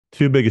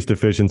two biggest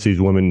deficiencies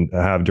women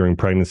have during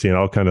pregnancy, and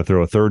I'll kind of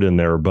throw a third in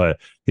there, but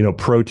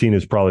protein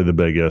is probably the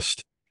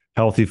biggest.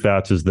 Healthy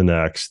fats is the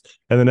next.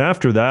 And then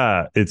after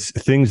that, it's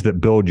things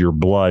that build your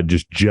blood,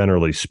 just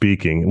generally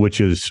speaking, which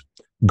is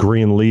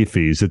green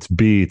leafies, it's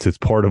beets, it's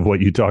part of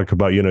what you talk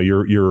about,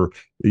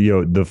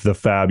 the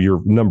fab,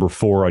 you're number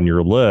 4 on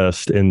your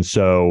list. And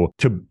so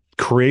to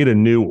create a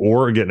new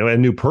organ, a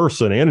new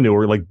person and a new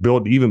organ, like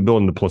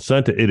building the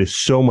placenta, it is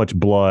so much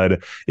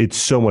blood, it's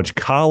so much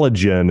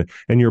collagen,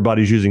 and your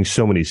body's using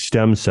so many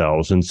stem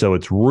cells. And so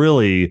it's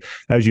really,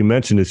 as you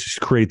mentioned, is to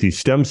create these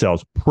stem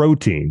cells,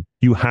 protein.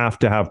 You have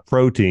to have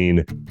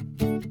protein.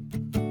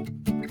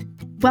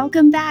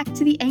 Welcome back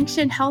to the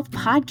Ancient Health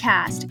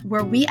Podcast,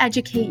 where we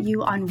educate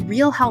you on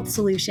real health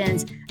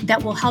solutions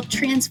that will help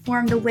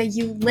transform the way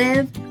you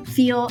live,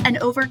 feel, and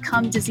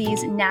overcome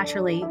disease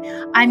naturally.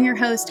 I'm your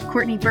host,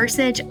 Courtney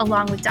Bursage,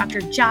 along with Dr.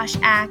 Josh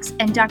Axe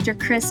and Dr.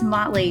 Chris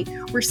Motley.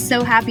 We're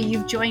so happy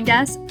you've joined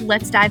us.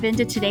 Let's dive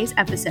into today's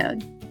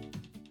episode.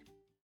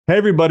 Hey,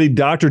 everybody,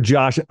 Dr.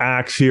 Josh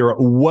Axe here.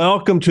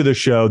 Welcome to the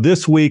show.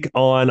 This week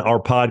on our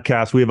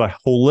podcast, we have a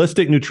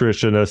holistic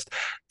nutritionist,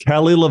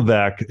 Kelly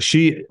LeVeque.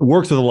 She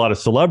works with a lot of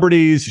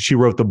celebrities. She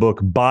wrote the book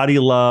Body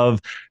Love.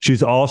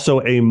 She's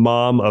also a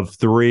mom of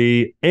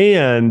 3,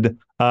 and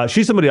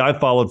she's somebody I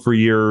followed for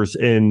years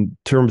in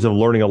terms of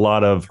learning a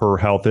lot of her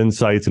health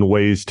insights and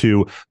ways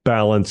to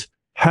balance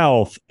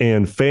health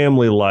and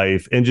family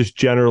life and just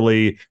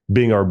generally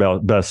being our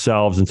best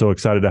selves. And so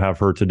excited to have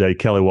her today.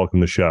 Kelly,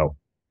 welcome to the show.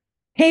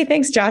 Hey,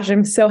 thanks, Josh.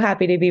 I'm so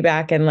happy to be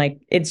back. And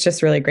it's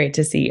just really great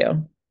to see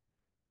you.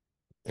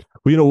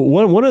 Well,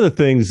 one of the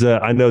things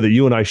that I know that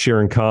you and I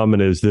share in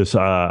common is this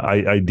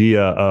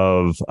idea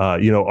of,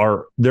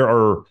 there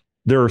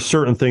are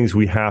certain things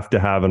we have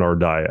to have in our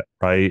diet,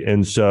 right?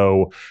 And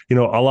so, a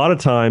lot of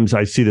times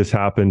I see this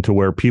happen to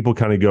where people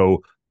kind of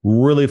go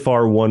really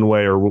far one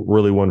way or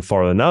really one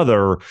far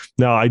another.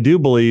 Now, I do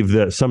believe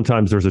that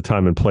sometimes there's a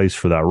time and place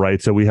for that, right?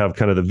 So we have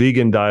kind of the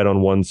vegan diet on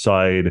one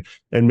side,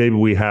 and maybe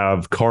we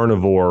have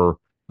carnivore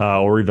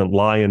or even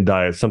lion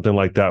diet, something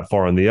like that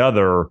far on the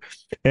other.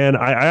 And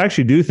I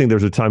actually do think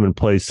there's a time and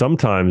place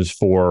sometimes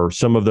for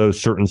some of those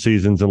certain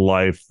seasons in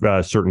life,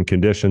 certain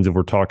conditions, if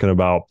we're talking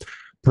about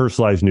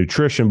personalized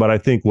nutrition. But I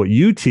think what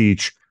you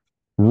teach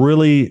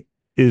really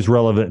is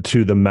relevant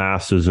to the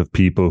masses of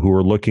people who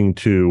are looking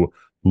to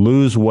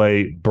lose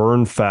weight,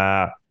 burn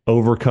fat,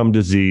 overcome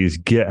disease,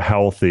 get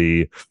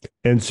healthy.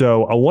 And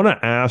so I want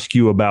to ask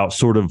you about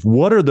sort of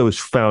what are those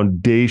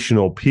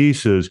foundational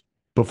pieces.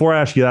 Before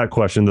I ask you that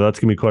question, though, that's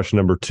going to be question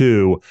number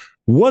 2.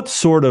 What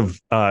sort of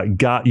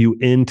got you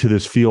into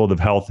this field of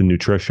health and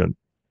nutrition?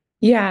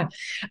 Yeah.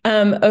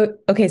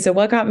 Okay. So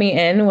what got me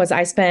in was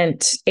I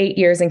spent 8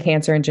 years in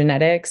cancer and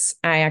genetics.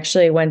 I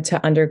actually went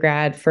to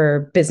undergrad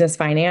for business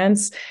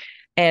finance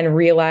and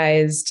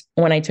realized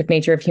when I took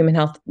Nature of Human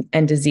Health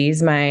and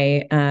Disease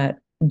my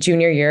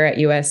junior year at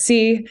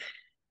USC,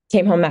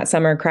 came home that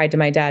summer, cried to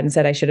my dad and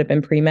said I should have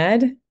been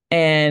pre-med.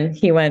 And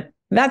he went,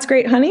 "That's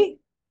great, honey,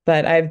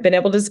 but I've been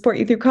able to support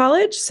you through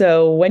college.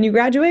 So when you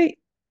graduate,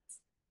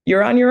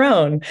 you're on your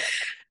own."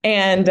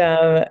 And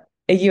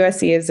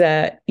USC is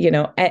at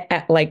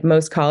like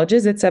most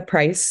colleges, it's a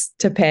price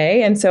to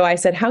pay. And so I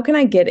said, how can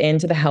I get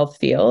into the health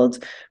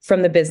field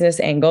from a business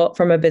angle?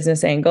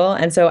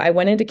 And so I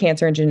went into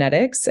cancer and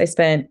genetics. I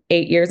spent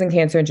 8 years in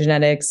cancer and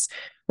genetics,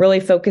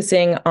 really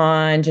focusing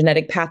on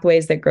genetic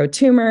pathways that grow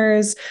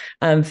tumors,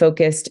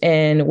 focused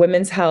in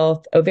women's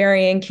health,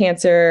 ovarian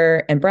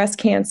cancer, and breast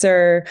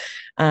cancer.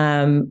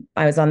 I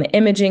was on the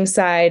imaging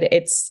side.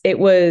 It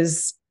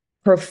was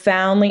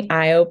profoundly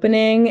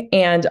eye-opening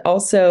and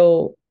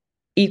also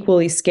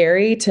equally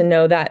scary to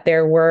know that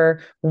there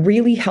were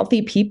really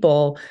healthy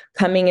people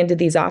coming into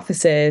these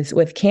offices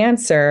with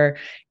cancer,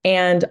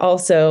 and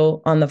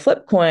also on the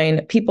flip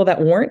coin, people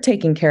that weren't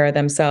taking care of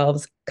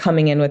themselves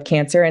coming in with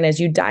cancer. And as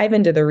you dive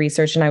into the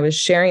research, and I was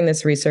sharing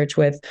this research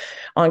with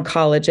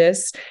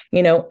oncologists,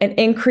 an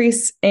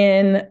increase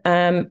in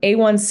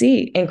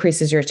A1C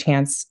increases your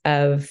chance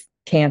of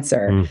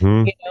cancer.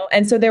 Mm-hmm.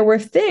 And so there were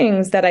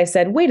things that I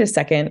said, wait a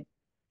second,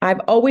 I've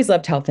always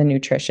loved health and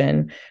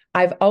nutrition.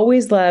 I've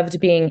always loved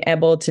being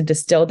able to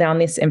distill down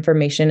this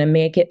information and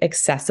make it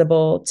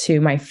accessible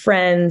to my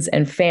friends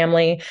and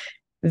family.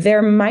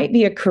 There might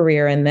be a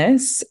career in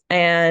this,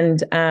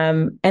 and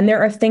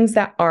there are things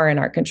that are in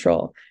our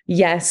control.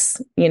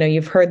 Yes,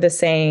 you've heard the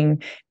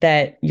saying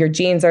that your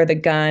genes are the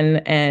gun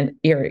and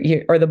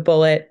or the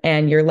bullet,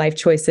 and your life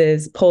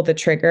choices pull the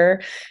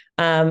trigger.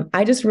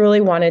 I just really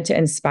wanted to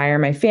inspire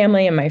my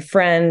family and my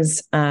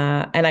friends.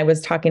 And I was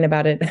talking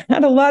about it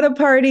at a lot of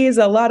parties,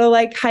 a lot of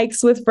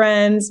hikes with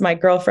friends. My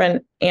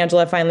girlfriend,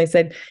 Angela, finally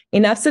said,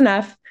 enough's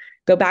enough,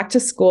 go back to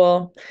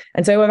school.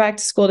 And so I went back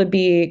to school to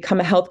become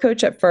a health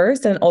coach at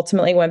first, and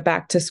ultimately went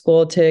back to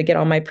school to get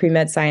all my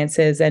pre-med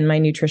sciences and my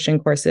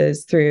nutrition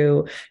courses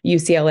through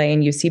UCLA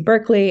and UC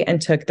Berkeley,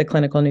 and took the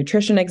clinical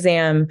nutrition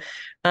exam.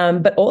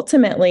 But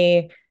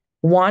ultimately,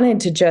 wanted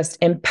to just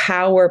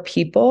empower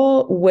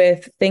people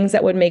with things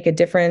that would make a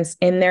difference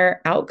in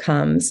their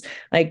outcomes.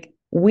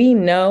 We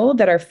know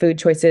that our food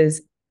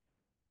choices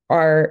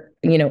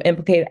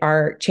implicate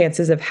our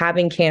chances of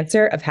having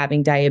cancer, of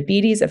having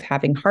diabetes, of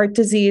having heart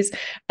disease,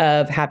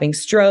 of having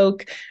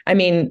stroke. I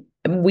mean,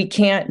 we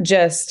can't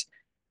just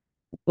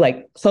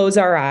like close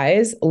our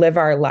eyes, live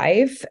our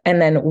life,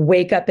 and then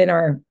wake up in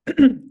our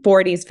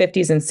 40s,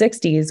 50s, and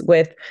 60s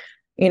with,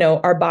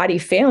 our body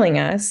failing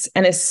us.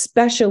 And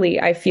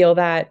especially, I feel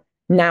that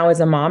now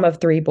as a mom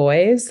of 3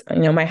 boys,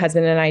 my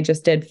husband and I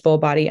just did full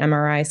body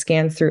MRI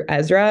scans through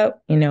Ezra.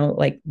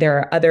 Like there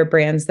are other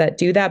brands that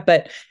do that,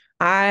 but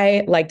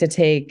I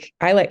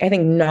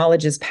think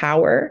knowledge is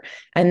power,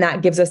 and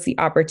that gives us the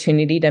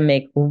opportunity to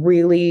make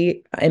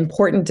really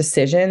important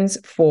decisions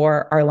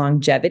for our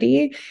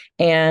longevity.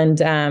 And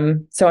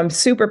so I'm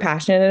super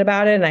passionate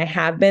about it, and I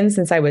have been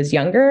since I was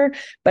younger,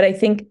 but I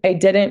think I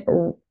didn't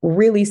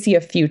really see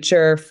a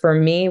future for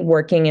me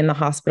working in the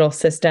hospital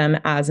system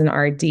as an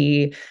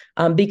RD,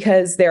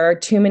 because there are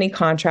too many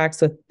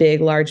contracts with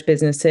big, large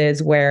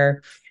businesses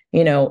where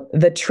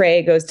the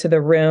tray goes to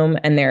the room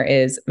and there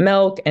is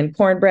milk and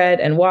cornbread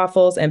and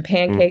waffles and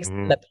pancakes.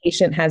 Mm-hmm. The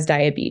patient has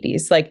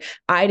diabetes. Like,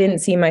 I didn't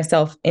see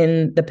myself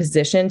in the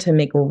position to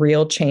make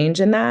real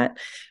change in that.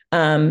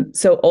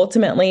 So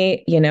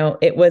ultimately,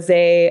 it was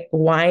a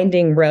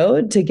winding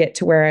road to get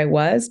to where I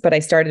was, but I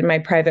started my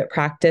private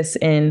practice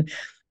in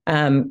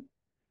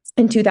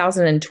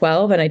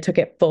 2012, and I took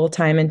it full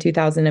time in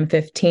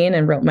 2015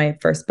 and wrote my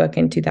first book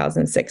in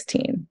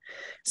 2016.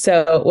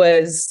 So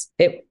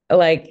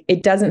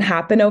it doesn't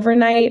happen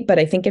overnight, but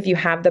I think if you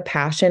have the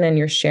passion and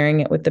you're sharing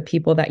it with the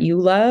people that you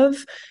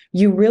love,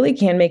 you really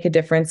can make a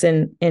difference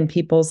in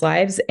people's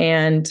lives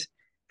and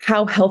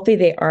how healthy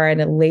they are at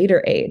a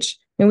later age.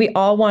 And we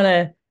all want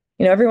to,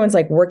 everyone's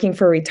like working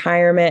for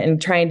retirement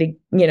and trying to,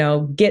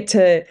 get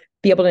to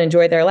be able to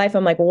enjoy their life.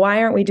 I'm like,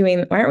 why aren't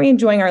we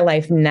enjoying our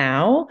life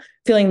now,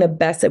 feeling the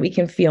best that we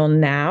can feel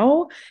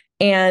now,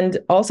 and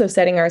also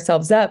setting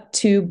ourselves up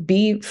to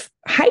be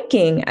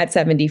hiking at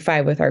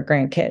 75 with our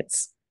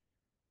grandkids?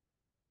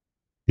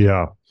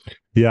 Yeah.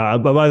 Yeah.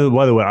 But by the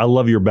way, I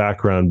love your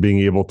background, being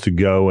able to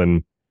go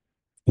and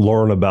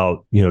learn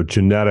about,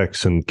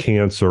 genetics and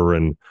cancer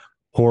and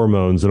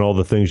hormones and all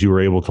the things you were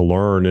able to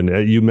learn.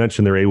 And you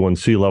mentioned their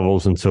A1C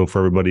levels. And so for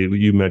everybody,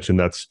 you mentioned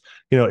that's,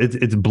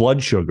 it's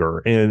blood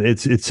sugar, and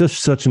it's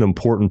just such an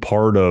important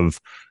part of,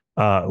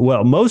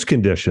 most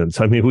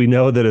conditions. I mean, we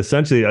know that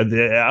essentially,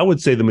 I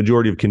would say the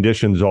majority of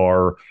conditions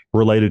are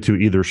related to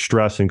either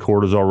stress and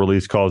cortisol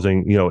release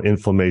causing,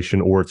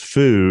 inflammation, or it's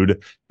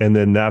food. And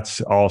then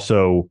that's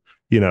also,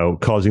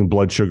 causing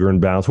blood sugar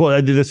imbalance.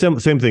 Well, the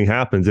same thing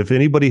happens. If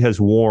anybody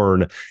has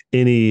worn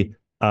any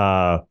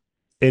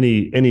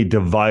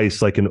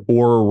device like an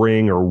Oura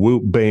Ring or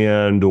Whoop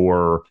Band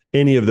or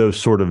any of those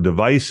sort of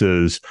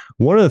devices,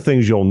 one of the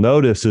things you'll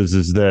notice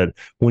is that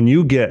when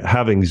you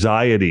have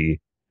anxiety,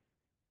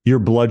 your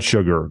blood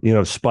sugar,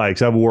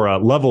 spikes. I wore a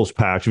levels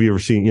patch. Have you ever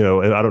seen,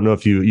 I don't know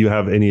if you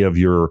have any of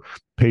your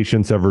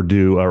patients ever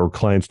do, or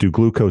clients do,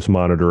 glucose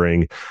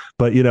monitoring,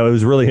 but, it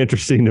was really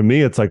interesting to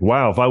me. It's like,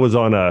 wow, if I was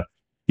on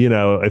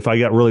if I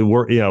got really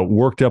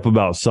worked up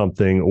about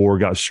something or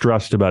got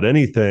stressed about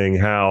anything,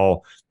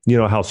 how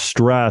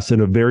stress,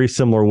 in a very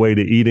similar way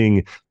to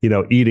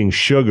eating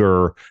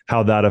sugar,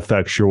 how that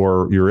affects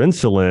your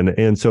insulin.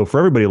 And so for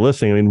everybody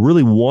listening, I mean,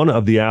 really one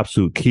of the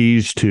absolute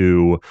keys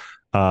to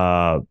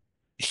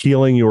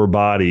healing your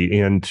body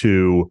and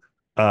to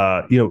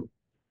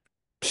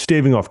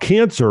staving off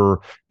cancer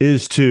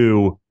is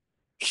to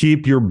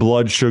keep your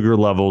blood sugar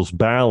levels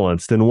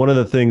balanced. And one of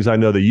the things I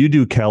know that you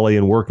do, Kelly,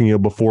 and working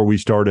before we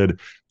started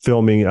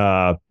filming,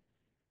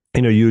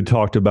 you had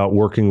talked about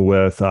working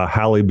with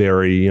Halle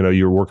Berry.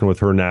 You're working with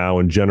her now,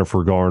 and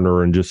Jennifer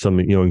Garner, and just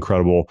some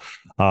incredible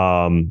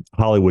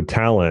Hollywood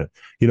talent.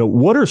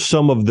 What are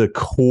some of the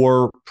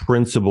core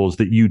principles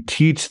that you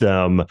teach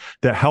them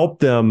that help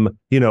them,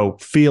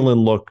 feel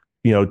and look,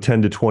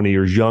 10 to 20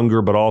 years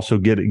younger, but also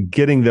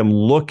getting them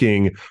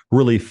looking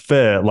really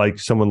fit, like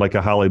someone like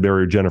a Halle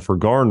Berry or Jennifer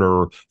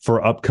Garner for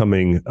an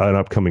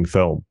upcoming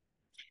film?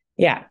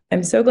 Yeah,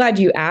 I'm so glad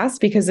you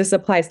asked, because this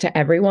applies to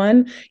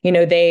everyone.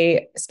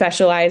 They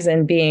specialize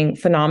in being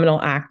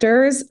phenomenal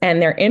actors and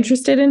they're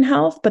interested in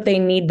health, but they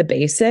need the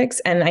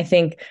basics. And I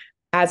think,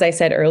 as I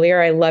said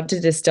earlier, I love to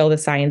distill the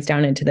science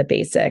down into the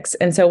basics.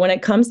 And so when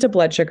it comes to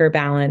blood sugar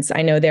balance,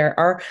 I know there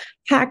are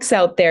hacks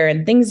out there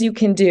and things you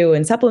can do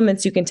and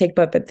supplements you can take,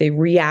 but the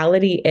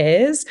reality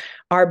is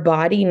our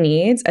body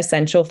needs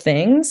essential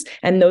things,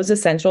 and those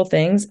essential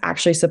things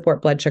actually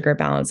support blood sugar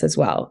balance as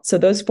well. So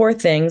those 4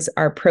 things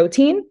are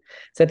protein.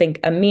 So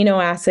think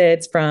amino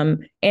acids,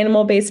 from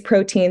animal-based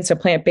proteins to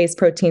plant-based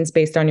proteins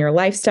based on your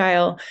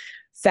lifestyle.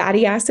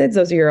 Fatty acids,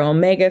 those are your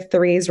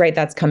omega-3s, right?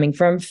 That's coming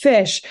from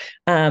fish.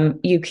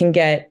 You can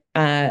get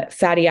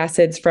fatty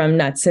acids from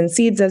nuts and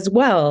seeds as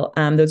well.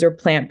 Those are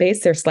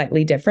plant-based. They're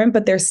slightly different,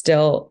 but they're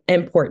still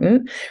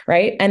important,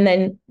 right? And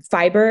then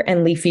fiber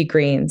and leafy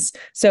greens.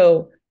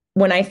 So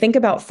when I think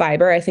about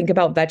fiber, I think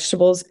about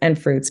vegetables and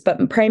fruits,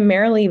 but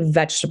primarily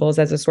vegetables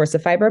as a source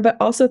of fiber, but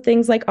also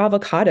things like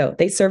avocado.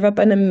 They serve up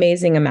an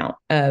amazing amount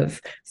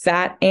of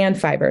fat and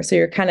fiber. So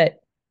you're kind of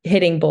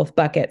hitting both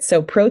buckets.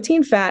 So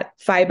protein, fat,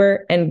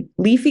 fiber, and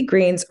leafy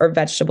greens or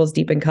vegetables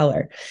deep in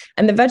color.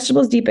 And the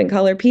vegetables deep in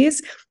color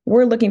piece,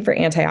 we're looking for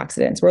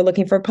antioxidants. We're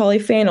looking for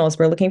polyphenols.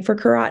 We're looking for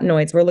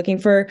carotenoids. We're looking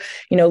for,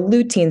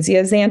 lutein,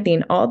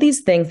 zeaxanthin, all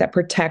these things that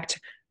protect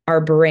our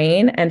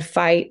brain and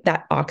fight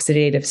that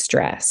oxidative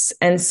stress.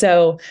 And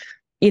so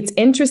it's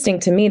interesting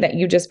to me that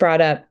you just brought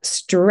up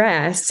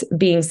stress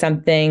being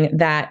something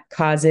that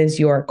causes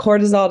your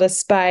cortisol to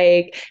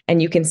spike,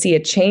 and you can see a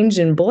change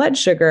in blood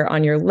sugar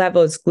on your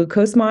levels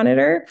glucose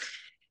monitor.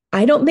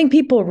 I don't think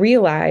people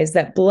realize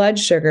that blood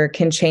sugar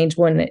can change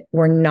when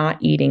we're not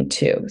eating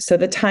too. So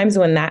the times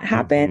when that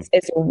happens,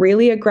 it's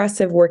really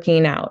aggressive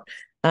working out.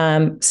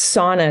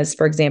 Saunas,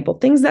 for example,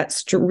 things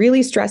that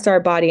really stress our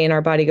body, and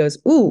our body goes,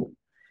 ooh,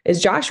 is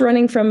Josh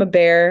running from a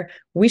bear?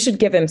 We should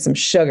give him some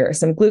sugar,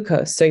 some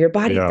glucose. So your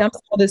body dumps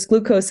all this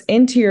glucose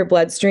into your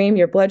bloodstream,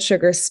 your blood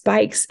sugar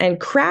spikes and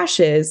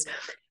crashes.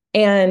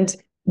 And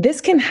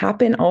this can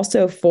happen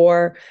also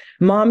for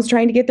moms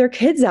trying to get their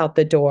kids out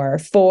the door,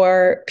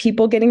 for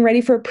people getting ready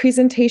for a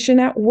presentation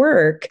at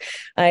work,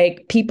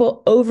 like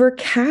people over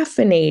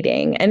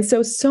caffeinating. And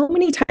so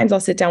many times I'll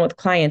sit down with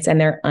clients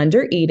and they're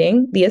under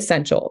eating the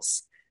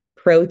essentials,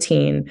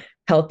 protein,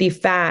 healthy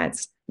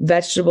fats,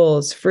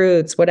 vegetables,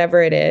 fruits,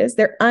 whatever it is.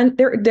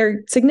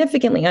 They're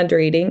significantly under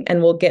eating,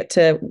 and we'll get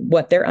to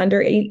what they're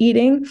under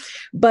eating,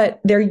 but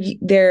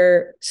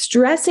they're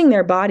stressing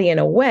their body in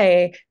a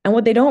way. And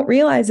what they don't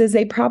realize is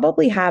they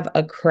probably have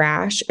a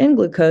crash in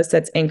glucose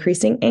that's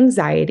increasing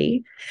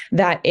anxiety,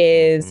 that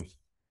is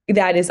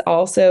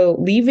also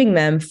leaving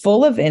them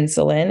full of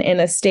insulin in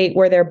a state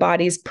where their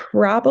body's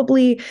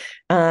probably,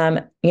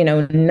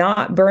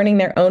 not burning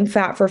their own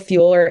fat for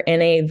fuel, or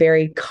in a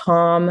very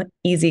calm,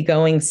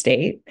 easygoing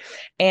state.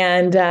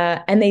 And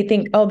they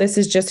think, oh, this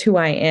is just who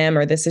I am,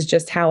 or this is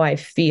just how I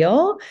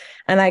feel.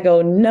 And I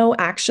go, no,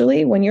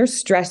 actually, when you're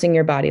stressing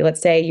your body,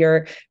 let's say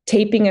you're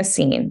taping a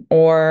scene,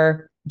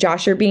 or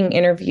Josh, you're being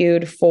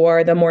interviewed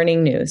for the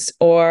morning news,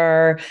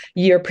 or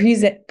you're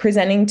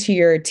presenting to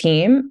your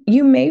team,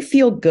 you may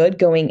feel good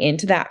going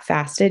into that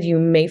fasted. You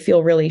may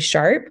feel really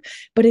sharp,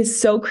 but it's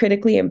so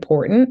critically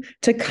important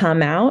to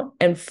come out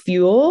and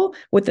fuel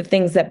with the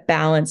things that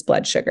balance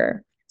blood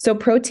sugar. So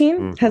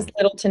protein has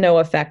little to no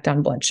effect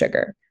on blood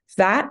sugar.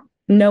 Fat,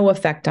 no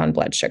effect on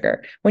blood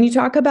sugar. When you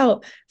talk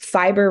about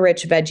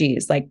fiber-rich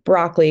veggies like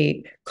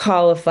broccoli,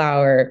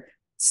 cauliflower,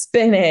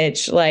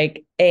 spinach,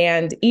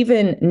 and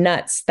even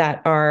nuts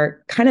that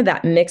are kind of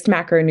that mixed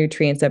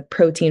macronutrients of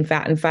protein,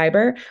 fat, and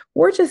fiber,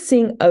 we're just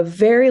seeing a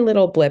very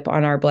little blip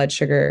on our blood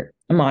sugar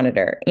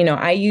monitor.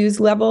 I use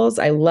levels.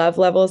 I love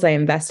levels. I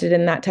invested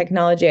in that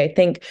technology. I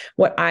think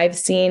what I've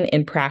seen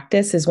in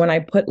practice is when I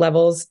put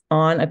levels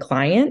on a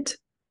client,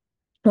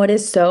 what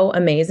is so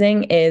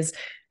amazing is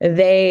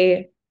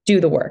they do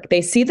the work.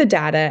 They see the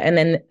data, and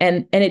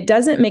it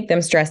doesn't make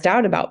them stressed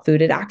out about food.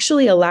 It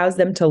actually allows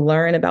them to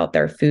learn about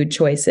their food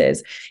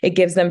choices. It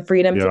gives them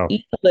freedom to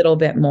eat a little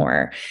bit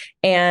more.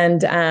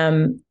 And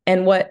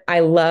what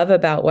I love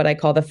about what I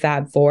call the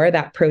Fab Four,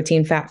 that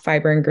protein, fat,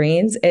 fiber, and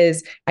greens,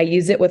 is I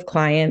use it with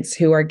clients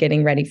who are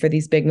getting ready for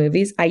these big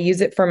movies. I use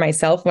it for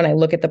myself when I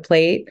look at the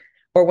plate,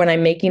 or when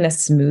I'm making a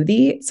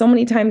smoothie. So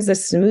many times the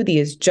smoothie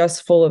is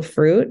just full of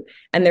fruit,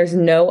 and there's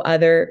no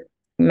other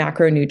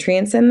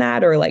macronutrients in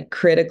that, or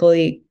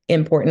critically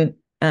important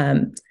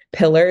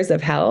pillars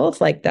of health,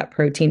 like that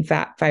protein,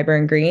 fat, fiber,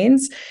 and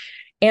greens.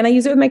 And I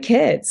use it with my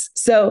kids.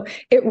 So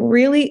it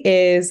really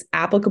is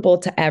applicable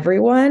to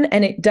everyone.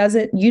 And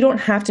you don't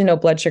have to know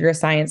blood sugar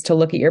science to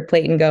look at your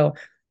plate and go,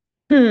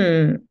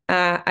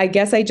 I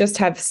guess I just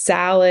have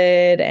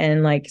salad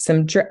and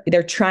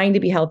they're trying to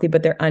be healthy,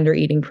 but they're under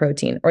eating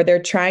protein, or they're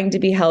trying to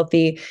be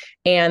healthy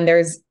and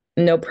there's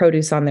no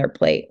produce on their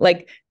plate.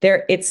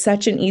 It's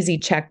such an easy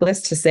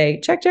checklist to say,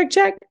 check, check,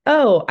 check.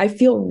 Oh, I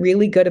feel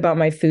really good about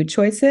my food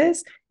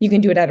choices. You can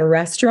do it at a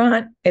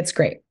restaurant. It's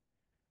great.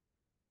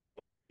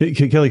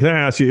 Kelly, can I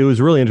ask you, it was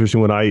really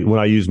interesting when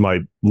I used my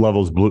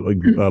levels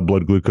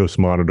blood glucose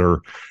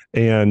monitor,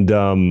 and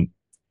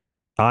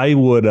I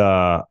would,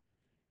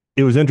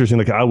 it was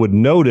interesting. I would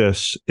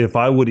notice if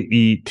I would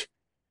eat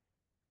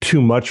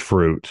too much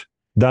fruit,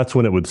 that's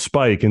when it would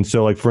spike. And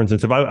so for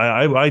instance, if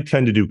I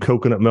tend to do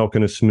coconut milk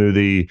in a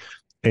smoothie,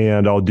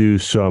 and I'll do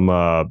some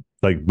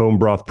bone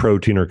broth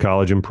protein or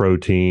collagen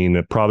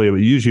protein,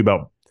 usually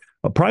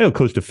probably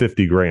close to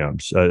 50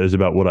 grams is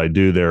about what I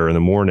do there in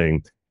the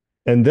morning.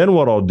 And then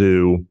what I'll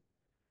do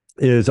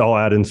is I'll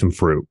add in some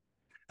fruit.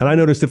 And I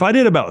noticed if I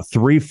did about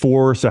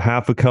 3/4, a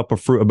half a cup of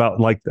fruit, about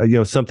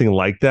something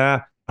like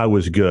that, I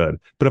was good.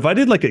 But if I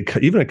did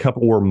even a cup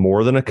or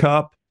more than a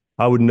cup,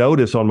 I would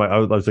notice I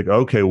was like,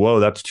 okay, whoa,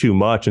 that's too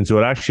much. And so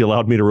it actually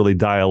allowed me to really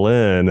dial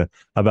in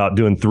about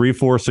doing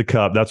 3/4 a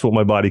cup. That's what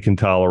my body can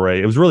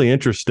tolerate. It was really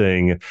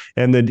interesting.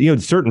 And then,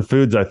 certain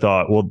foods, I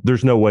thought, well,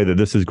 there's no way that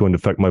this is going to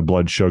affect my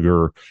blood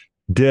sugar.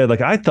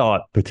 I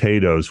thought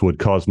potatoes would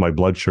cause my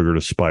blood sugar to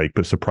spike,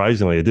 but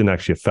surprisingly, it didn't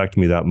actually affect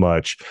me that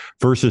much,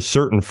 versus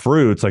certain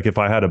fruits. Like if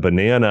I had a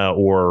banana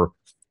or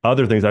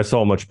other things, I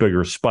saw a much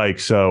bigger spike.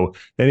 So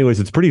anyways,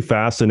 it's pretty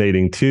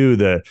fascinating too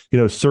that,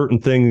 certain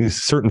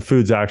things, certain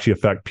foods actually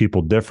affect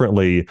people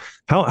differently.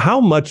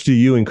 How much do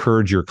you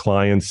encourage your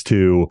clients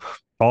to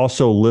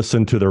also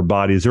listen to their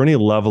body? Is there any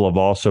level of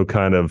also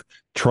kind of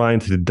trying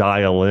to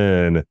dial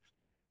in?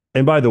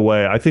 And by the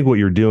way, I think what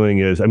you're doing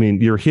is,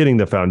 you're hitting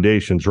the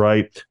foundations,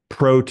 right?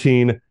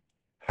 Protein,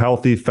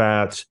 healthy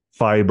fats,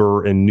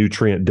 fiber, and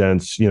nutrient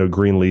dense,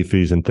 green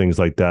leafies and things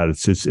like that.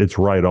 It's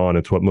right on.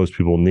 It's what most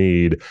people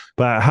need.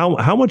 But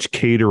how much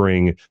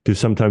catering do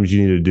sometimes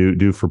you need to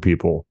do for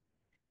people?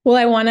 Well,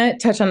 I want to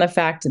touch on the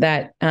fact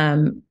that,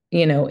 in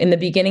the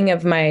beginning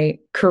of my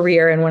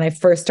career and when I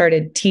first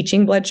started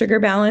teaching blood sugar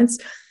balance,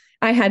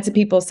 I had to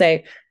people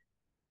say,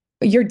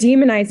 you're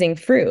demonizing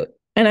fruit.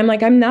 And I'm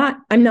like, I'm not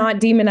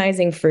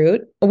demonizing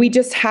fruit. We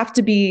just have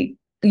to be,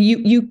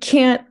 you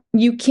can't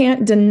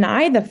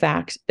deny the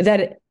fact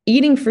that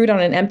eating fruit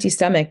on an empty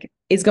stomach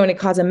is going to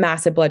cause a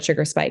massive blood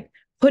sugar spike.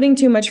 Putting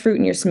too much fruit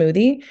in your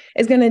smoothie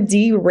is going to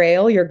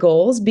derail your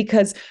goals,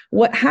 because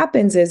what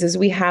happens is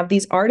we have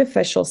these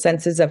artificial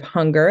senses of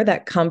hunger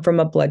that come from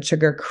a blood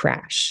sugar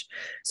crash.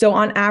 So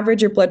on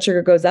average, your blood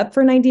sugar goes up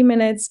for 90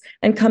 minutes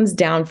and comes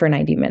down for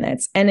 90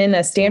 minutes. And in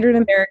a standard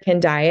American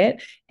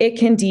diet, it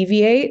can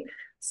deviate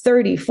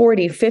 30,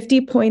 40,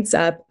 50 points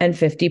up and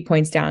 50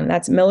 points down.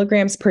 That's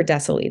milligrams per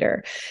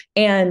deciliter.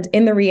 And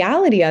in the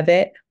reality of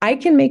it, I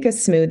can make a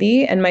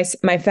smoothie, and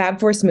my Fab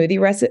 4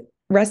 smoothie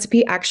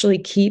recipe actually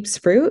keeps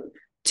fruit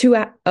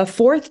to a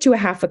fourth to a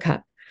half a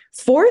cup.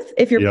 Fourth,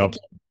 if you're picking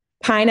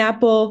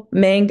pineapple,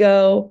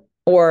 mango,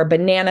 or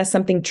banana,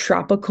 something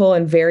tropical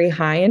and very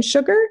high in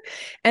sugar,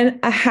 and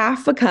a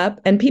half a cup.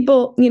 And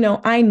people,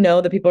 I know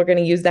that people are going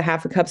to use the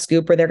half a cup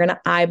scoop or they're going to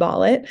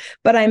eyeball it,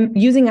 but I'm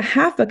using a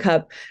half a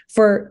cup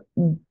for,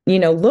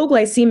 low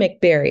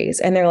glycemic berries.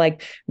 And they're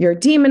like, you're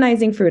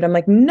demonizing fruit. I'm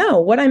like, no,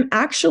 what I'm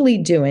actually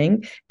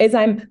doing is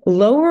I'm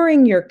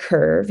lowering your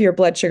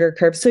blood sugar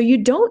curve, so you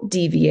don't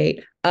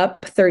deviate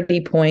up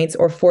 30 points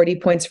or 40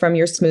 points from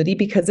your smoothie,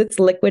 because it's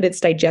liquid, it's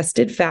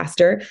digested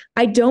faster.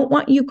 I don't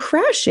want you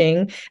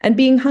crashing and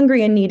being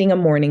hungry and needing a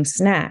morning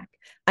snack.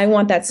 I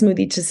want that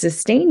smoothie to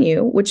sustain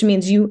you, which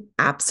means you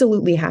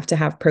absolutely have to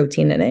have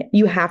protein in it.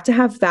 You have to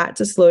have fat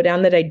to slow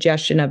down the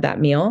digestion of that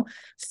meal.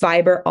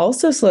 Fiber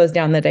also slows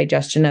down the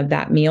digestion of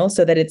that meal,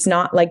 so that it's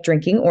not like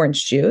drinking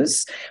orange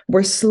juice.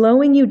 We're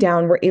slowing you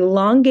down. We're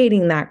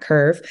elongating that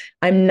curve.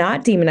 I'm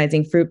not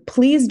demonizing fruit.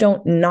 Please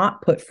don't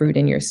not put fruit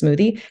in your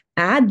smoothie.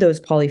 Add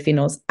those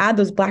polyphenols, add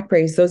those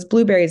blackberries, those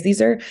blueberries.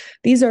 These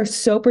are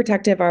so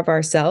protective of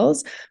our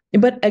cells.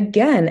 But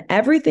again,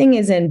 everything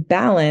is in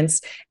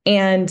balance.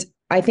 And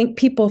I think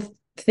people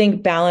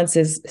think balance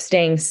is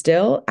staying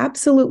still.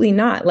 Absolutely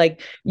not.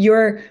 Like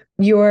your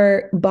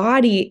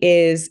body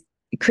is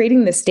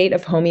creating the state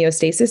of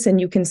homeostasis, and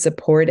you can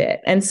support it.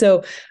 And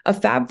so a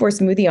Fab 4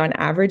 smoothie on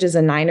average is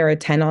a 9 or a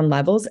 10 on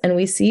levels. And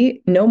we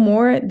see no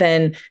more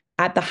than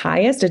at the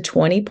highest a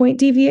 20-point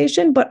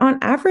deviation, but on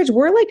average,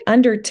 we're like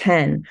under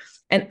 10.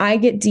 And I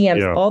get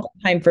DMs all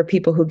the time for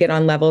people who get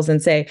on levels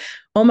and say,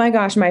 oh my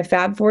gosh, my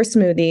Fab 4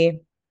 smoothie,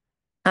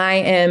 I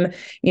am,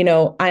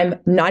 I'm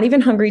not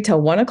even hungry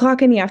till 1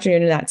 o'clock in the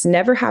afternoon. And that's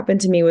never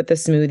happened to me with the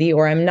smoothie,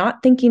 or I'm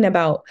not thinking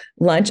about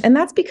lunch. And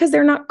that's because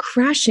they're not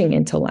crashing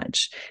into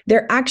lunch.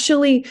 They're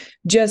actually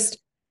just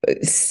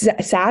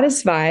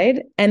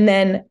satisfied. And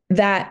then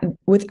that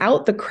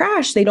without the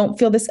crash, they don't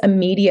feel this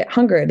immediate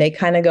hunger. They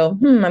kind of go,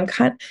 I'm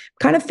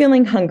kind of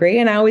feeling hungry.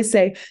 And I always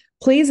say,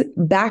 please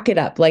back it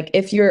up. Like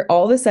if you're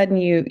all of a sudden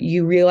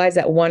you realize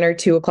at 1 or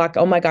 2 o'clock,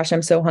 oh my gosh,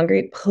 I'm so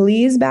hungry.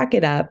 Please back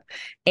it up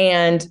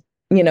and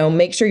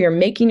make sure you're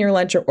making your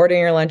lunch or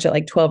ordering your lunch at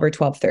like 12 or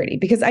 12:30,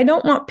 because I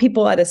don't want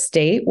people at a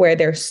state where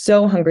they're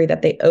so hungry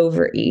that they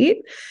overeat.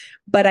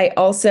 But I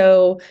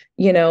also,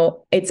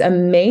 it's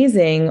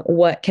amazing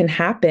what can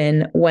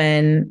happen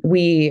when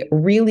we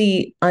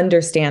really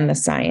understand the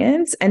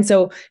science. And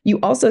so you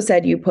also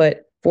said you put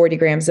 40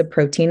 grams of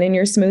protein in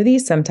your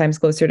smoothie, sometimes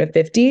closer to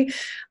 50.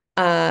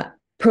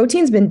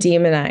 Protein's been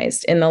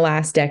demonized in the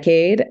last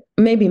decade,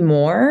 maybe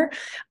more,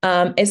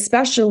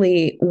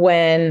 especially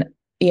when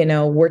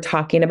we're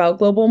talking about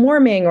global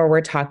warming, or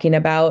we're talking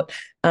about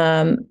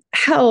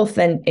health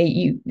and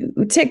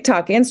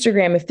TikTok,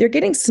 Instagram. If they're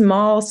getting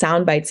small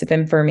sound bites of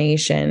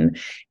information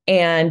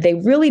and they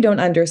really don't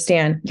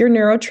understand your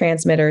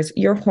neurotransmitters,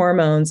 your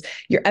hormones,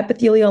 your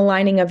epithelial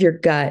lining of your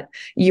gut,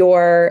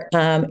 your,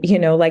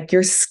 like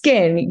your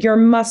skin, your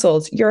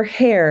muscles, your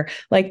hair,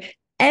 like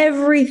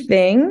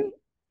everything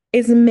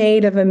is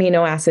made of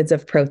amino acids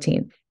of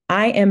protein.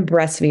 I am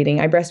breastfeeding.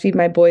 I breastfeed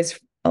my boys.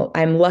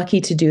 I'm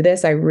lucky to do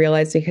this. I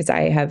realize because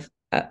I have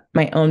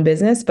my own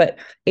business, but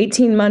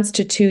 18 months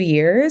to 2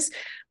 years,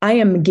 I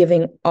am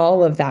giving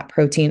all of that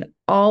protein,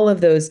 all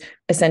of those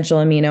essential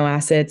amino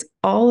acids,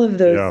 all of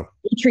those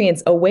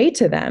nutrients away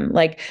to them.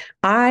 Like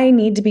I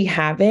need to be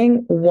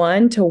having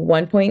 1 to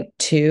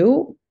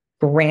 1.2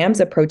 grams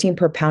of protein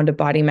per pound of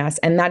body mass.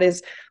 And that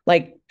is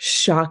like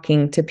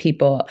shocking to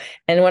people.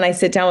 And when I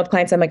sit down with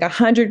clients, I'm like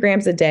 100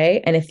 grams a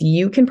day. And if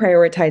you can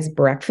prioritize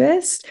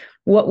breakfast,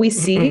 what we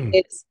see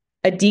is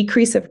a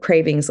decrease of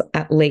cravings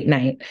at late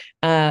night.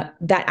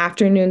 That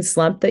afternoon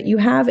slump that you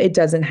have, it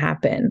doesn't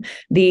happen.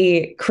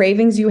 The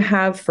cravings you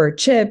have for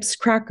chips,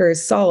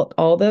 crackers, salt,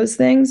 all those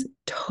things,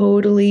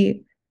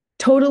 totally,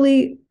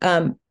 totally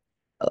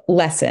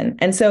lessen.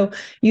 And so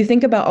you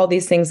think about all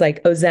these things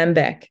like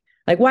Ozempic,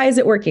 like why is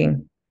it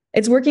working?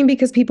 It's working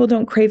because people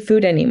don't crave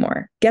food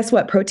anymore. Guess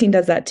what? Protein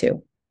does that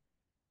too.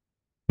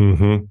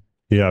 Mm-hmm.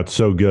 Yeah, it's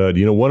so good.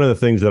 One of the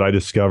things that I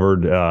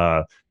discovered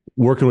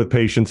working with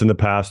patients in the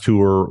past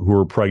who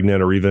are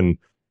pregnant, or even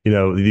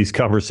these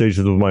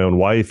conversations with my own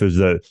wife, is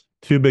that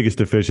two biggest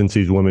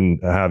deficiencies women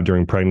have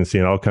during pregnancy,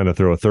 and I'll kind of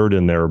throw a third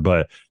in there,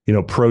 but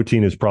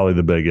protein is probably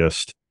the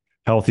biggest.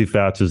 Healthy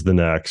fats is the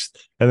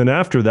next. And then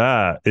after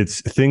that,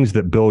 it's things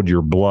that build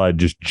your blood,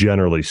 just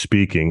generally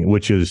speaking,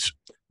 which is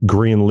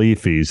green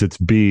leafies, it's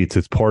beets,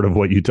 it's part of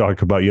what you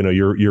talk about,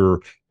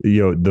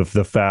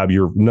 the fab,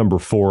 you're number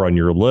 4 on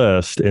your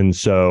list. And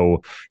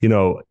so,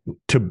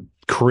 to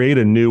create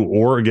a new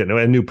organ,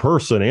 a new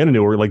person, and a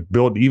new organ, like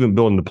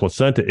building the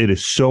placenta, it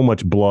is so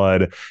much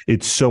blood,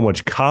 it's so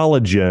much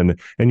collagen,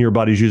 and your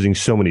body's using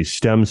so many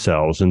stem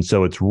cells. And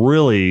so it's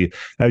really,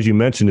 as you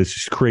mentioned, is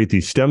to create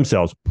these stem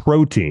cells,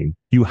 protein.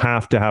 You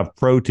have to have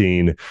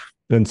protein.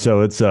 And so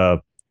it's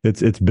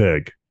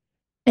big.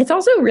 It's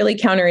also really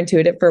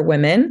counterintuitive for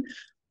women.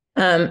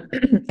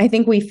 I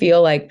think we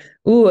feel like,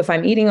 ooh, if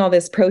I'm eating all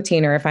this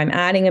protein, or if I'm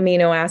adding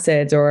amino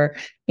acids, or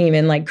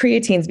even like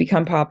creatine's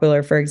become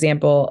popular, for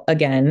example,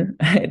 again,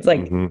 it's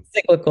like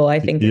cyclical, I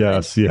think.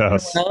 Yes. They're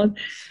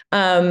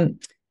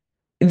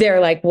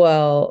like,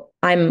 well,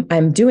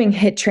 I'm doing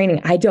HIIT training.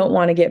 I don't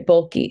want to get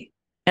bulky.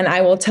 And I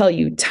will tell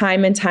you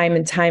time and time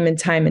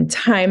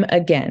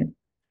again,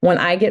 when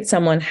I get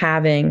someone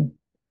having,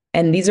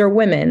 and these are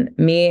women,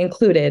 me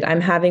included, I'm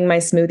having my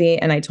smoothie.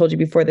 And I told you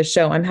before the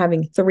show, I'm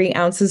having 3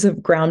 ounces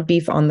of ground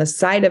beef on the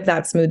side of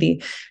that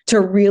smoothie to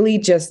really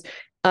just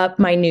up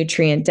my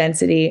nutrient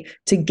density,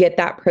 to get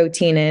that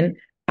protein in.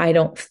 I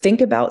don't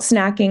think about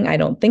snacking. I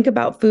don't think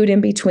about food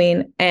in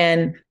between.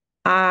 And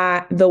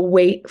the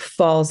weight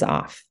falls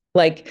off.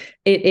 Like,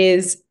 it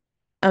is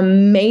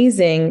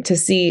amazing to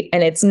see.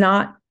 And it's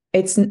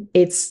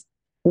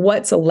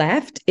what's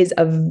left is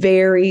a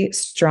very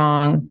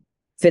strong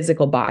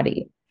physical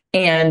body.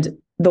 And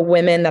the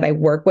women that I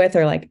work with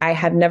are like, I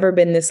have never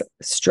been this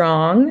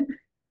strong.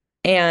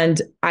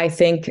 And I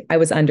think I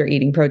was under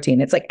eating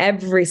protein. It's like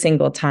every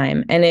single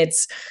time. And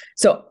it's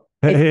so.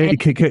 Hey,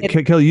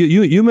 Kelly,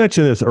 you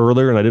mentioned this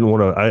earlier, and I didn't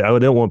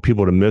want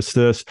people to miss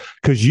this,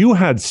 because you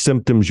had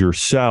symptoms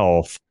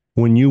yourself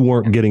when you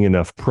weren't getting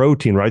enough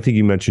protein, right? I think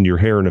you mentioned your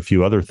hair and a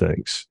few other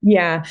things.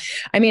 Yeah.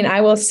 I mean,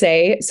 I will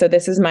say, so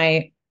this is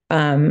my,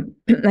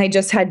 I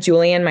just had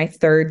Julian, my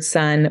 3rd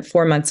son,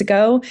 4 months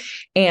ago.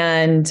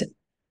 And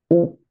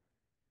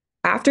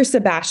after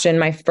Sebastian,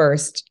 my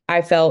first,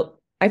 I felt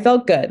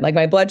good. Like,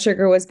 my blood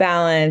sugar was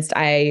balanced.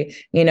 I,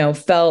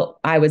 felt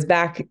I was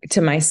back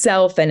to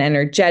myself and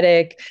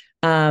energetic.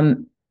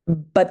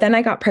 But then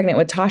I got pregnant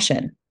with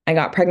Toshin. And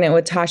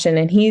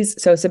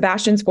so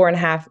Sebastian's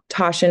 4.5,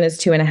 Toshin is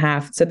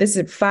 2.5. So this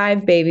is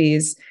 5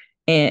 babies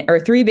or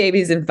 3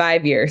 babies in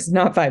 5 years,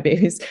 not 5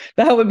 babies.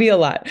 That would be a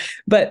lot,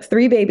 but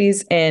 3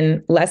 babies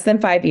in less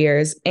than 5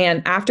 years.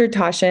 And after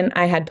Toshin,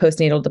 I had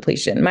postnatal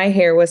depletion. My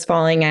hair was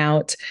falling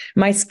out.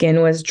 My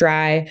skin was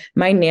dry.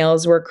 My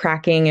nails were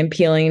cracking and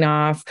peeling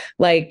off.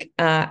 Like,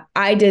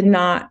 I did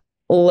not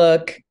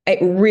look,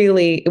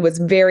 it was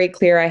very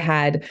clear. I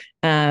had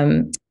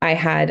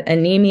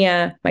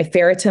anemia. My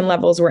ferritin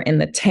levels were in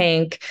the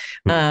tank.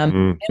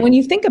 And when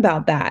you think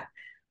about that,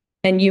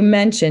 and you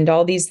mentioned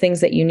all these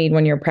things that you need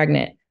when you're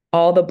pregnant,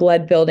 all the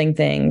blood building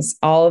things,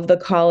 all of the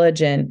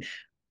collagen.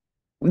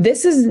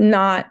 This is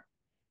not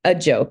a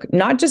joke,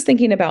 not just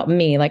thinking about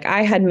me. Like,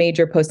 I had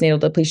major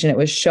postnatal depletion. It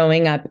was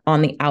showing up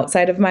on the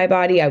outside of my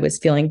body. I was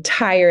feeling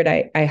tired.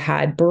 I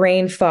had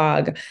brain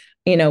fog.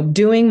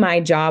 Doing my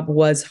job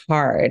was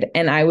hard.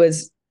 And I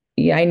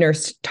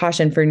nursed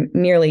Toshin for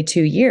nearly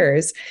 2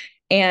 years.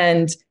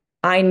 And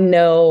I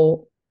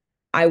know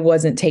I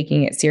wasn't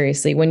taking it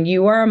seriously. When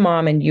you are a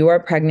mom and you are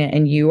pregnant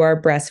and you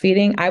are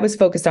breastfeeding, I was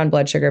focused on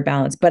blood sugar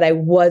balance, but I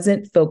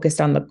wasn't focused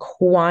on the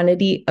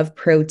quantity of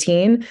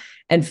protein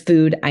and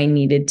food I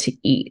needed to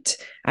eat.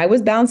 I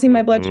was balancing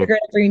my blood sugar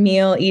every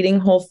meal, eating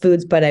whole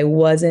foods, but I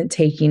wasn't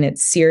taking it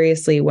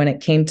seriously when it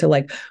came to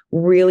like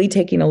really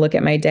taking a look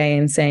at my day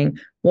and saying,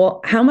 well,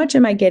 how much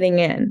am I getting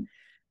in?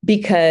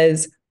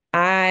 Because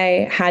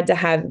I had to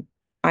have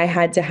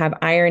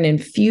iron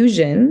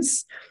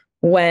infusions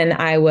when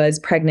I was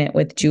pregnant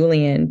with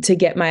Julian to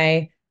get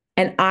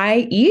and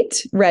I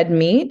eat red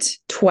meat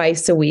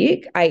twice a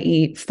week. I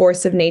eat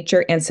Force of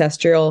Nature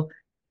Ancestral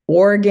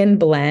Organ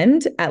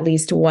Blend at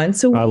least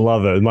once a week. I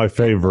love it. My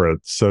favorite.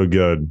 So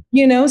good.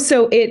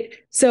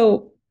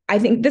 So I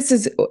think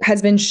this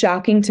has been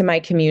shocking to my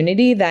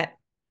community that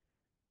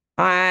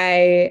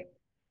I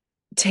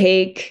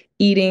take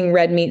eating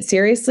red meat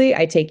seriously.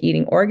 I take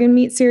eating organ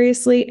meat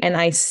seriously, and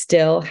I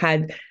still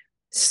had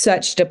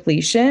such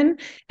depletion.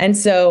 And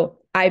so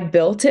I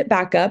built it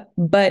back up.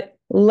 But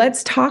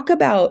let's talk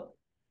about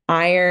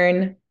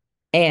iron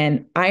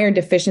and iron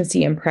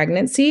deficiency in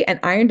pregnancy and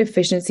iron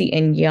deficiency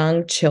in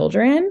young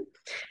children,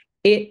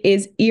 it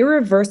is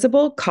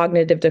irreversible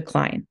cognitive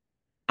decline.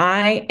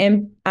 I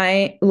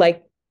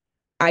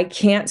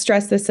can't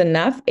stress this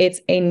enough. It's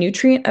a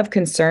nutrient of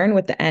concern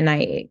with the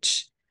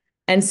NIH.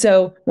 And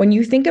so when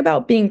you think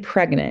about being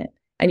pregnant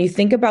and you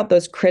think about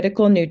those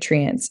critical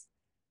nutrients,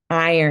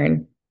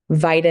 iron,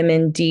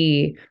 vitamin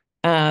D,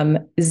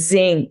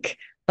 zinc,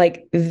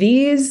 like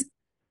these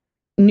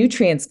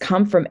nutrients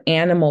come from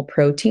animal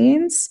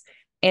proteins,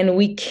 and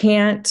I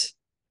can't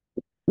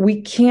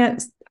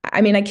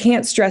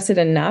stress it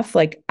enough.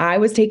 Like, I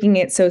was taking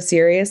it so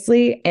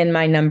seriously and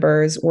my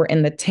numbers were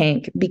in the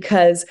tank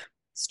because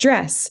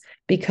stress,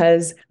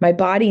 because my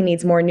body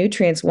needs more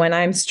nutrients when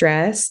I'm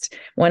stressed,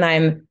 when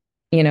I'm,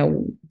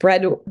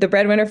 the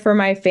breadwinner for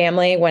my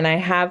family, when I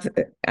have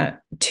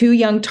 2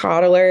 young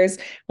toddlers,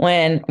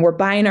 when we're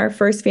buying our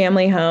first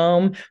family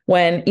home,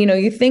 when,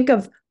 you think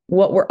of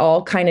what we're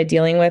all kind of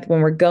dealing with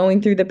when we're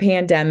going through the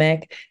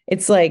pandemic.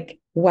 It's like,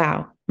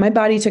 wow, my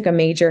body took a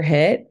major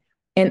hit,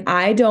 and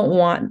I don't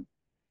want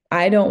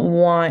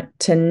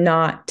to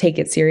not take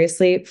it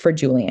seriously for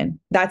Julian.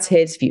 That's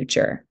his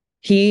future.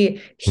 He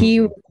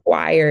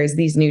requires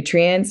these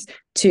nutrients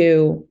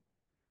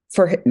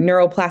for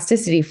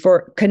neuroplasticity,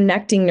 for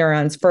connecting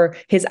neurons, for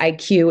his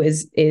IQ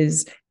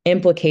is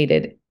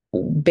implicated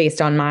based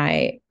on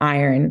my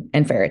iron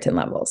and ferritin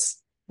levels,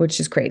 which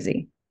is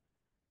crazy.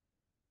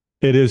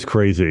 It is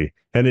crazy.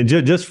 And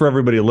just for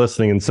everybody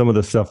listening, and some of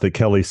the stuff that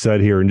Kelly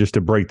said here, and just to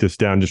break this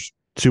down, just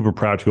super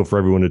practical for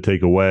everyone to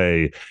take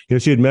away.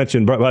 She had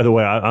mentioned, by the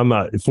way, I'm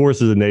not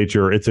Forces of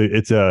Nature. It's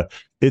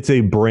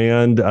a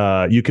brand.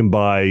 You can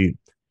buy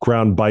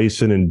ground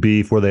bison and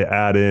beef where they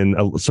add in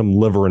some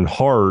liver and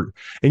heart,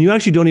 and you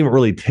actually don't even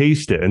really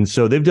taste it. And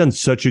so they've done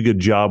such a good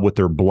job with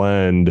their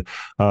blend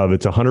of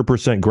it's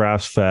 100%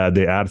 grass fed.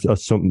 They add a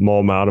small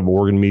amount of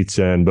organ meats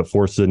in, but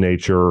Forces of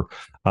Nature,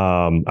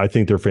 I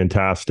think they're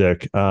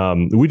fantastic.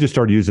 We just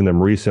started using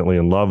them recently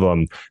and love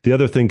them. The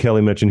other thing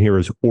Kelly mentioned here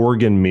is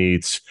organ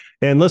meats.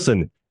 And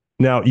listen,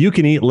 now you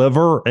can eat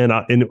liver, and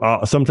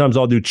sometimes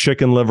I'll do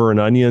chicken liver and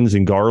onions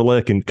and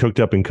garlic and cooked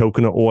up in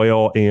coconut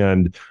oil.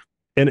 And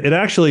it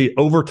actually,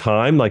 over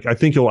time, like, I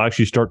think you'll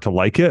actually start to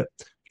like it.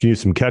 You can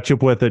use some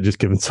ketchup with it, just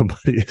giving some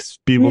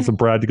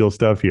practical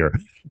stuff here.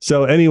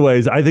 So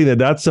anyways, I think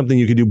that's something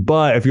you can do.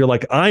 But if you're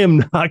like, I am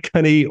not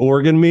going to eat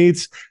organ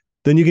meats,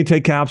 then you can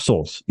take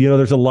capsules.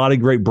 There's a lot of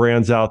great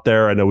brands out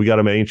there. I know we got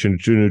them at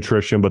Ancient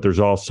Nutrition, but there's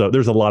a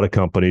lot of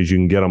companies you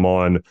can get them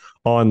online.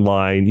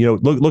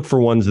 Look for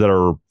ones that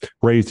are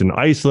raised in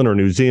Iceland or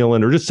New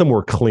Zealand or just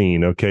somewhere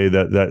clean. Okay,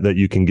 that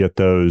you can get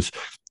those.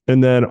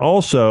 And then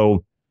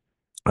also,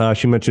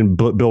 she mentioned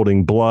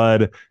building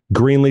blood,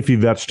 green leafy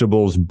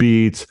vegetables,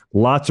 beets,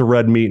 lots of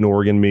red meat and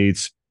organ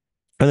meats.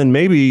 And then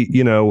maybe,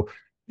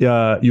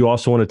 you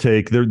also want to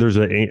take, there's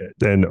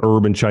an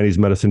herb in Chinese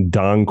medicine,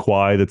 dong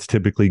quai, that's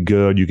typically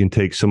good. You can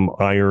take some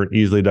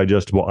easily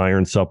digestible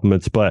iron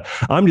supplements. But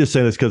I'm just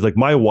saying this because, like,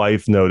 my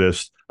wife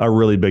noticed a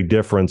really big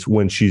difference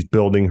when she's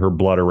building her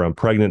blood around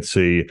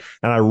pregnancy.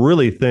 And I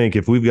really think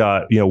if we've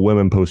got,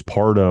 women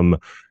postpartum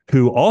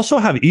who also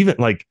have even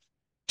like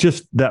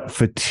just that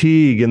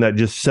fatigue and that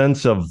just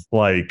sense of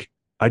like,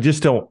 I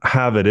just don't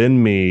have it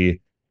in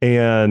me.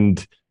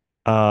 And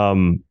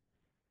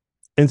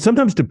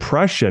sometimes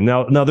depression.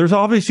 Now there's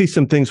obviously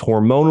some things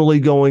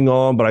hormonally going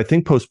on, but I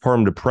think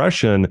postpartum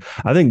depression,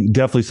 I think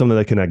definitely something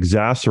that can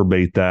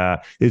exacerbate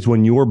that is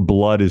when your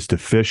blood is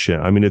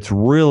deficient. I mean, it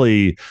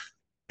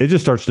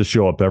just starts to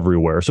show up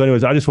everywhere. So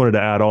anyways, I just wanted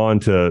to add on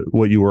to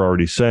what you were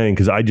already saying,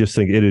 because I just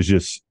think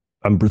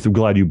I'm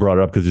glad you brought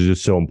it up because it's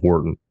just so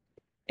important.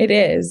 It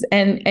is.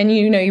 And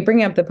you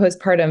bring up the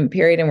postpartum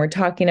period, and we're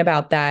talking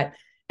about that,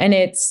 and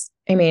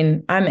I'm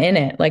in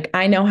it. Like,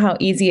 I know how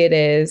easy it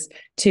is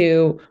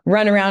to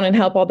run around and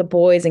help all the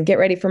boys and get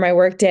ready for my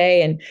work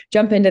day and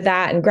jump into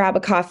that and grab a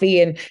coffee.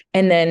 And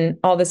then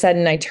all of a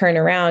sudden I turn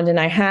around and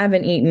I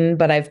haven't eaten,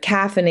 but I've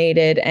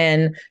caffeinated.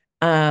 And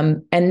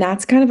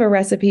that's kind of a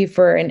recipe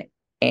for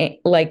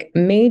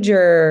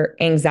major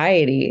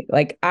anxiety.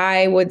 Like,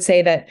 I would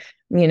say that,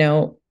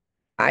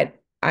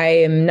 I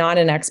am not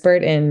an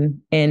expert in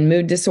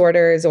mood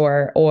disorders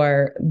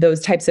or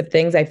those types of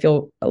things. I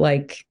feel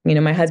like,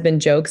 my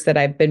husband jokes that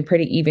I've been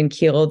pretty even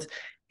keeled.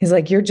 He's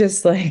like, you're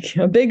just like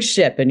a big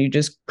ship and you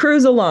just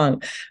cruise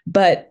along.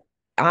 But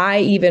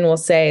I even will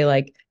say,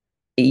 like,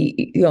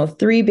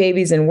 3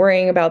 babies and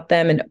worrying about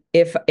them. And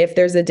if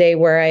there's a day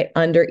where I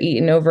undereat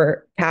and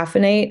over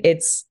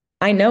caffeinate,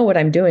 I know what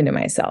I'm doing to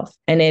myself.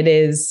 And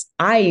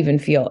I even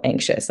feel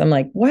anxious. I'm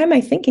like, why am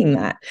I thinking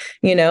that?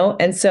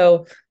 And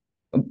so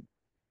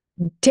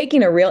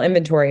taking a real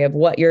inventory of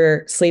what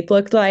your sleep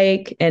looked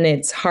like, and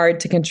it's hard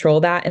to control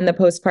that in the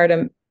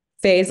postpartum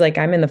phase. Like,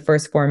 I'm in the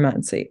first 4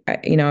 months,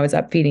 I was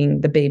up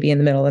feeding the baby in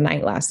the middle of the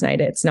night last night.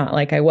 It's not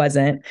like I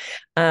wasn't.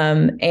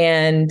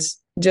 And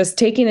just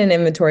taking an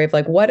inventory of,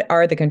 like, what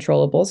are the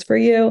controllables for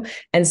you,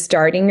 and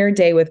starting your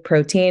day with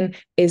protein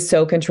is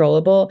so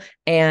controllable.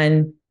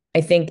 And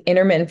I think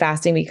intermittent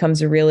fasting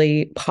becomes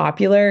really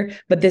popular,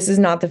 but this is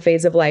not the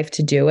phase of life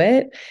to do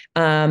it.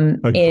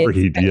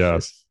 Agreed.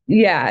 Yes.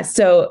 Yeah.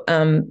 So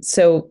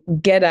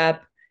get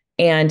up.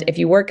 And if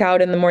you work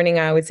out in the morning,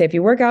 I would say if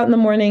you work out in the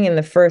morning in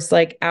the first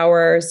like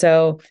hour or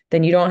so,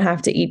 then you don't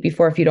have to eat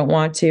before if you don't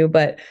want to.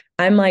 But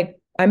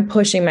I'm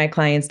pushing my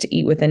clients to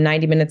eat within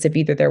 90 minutes of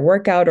either their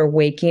workout or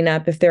waking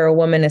up if they're a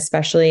woman,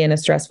 especially in a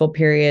stressful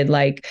period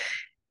like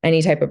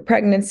any type of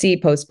pregnancy,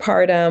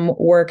 postpartum,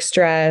 work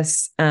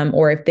stress,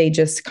 or if they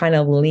just kind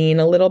of lean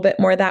a little bit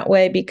more that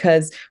way,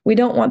 because we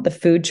don't want the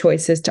food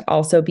choices to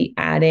also be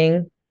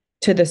adding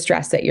to the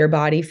stress that your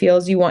body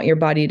feels. You want your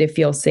body to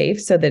feel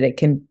safe so that it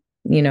can,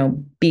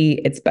 be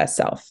its best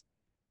self.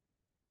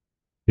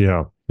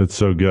 Yeah, that's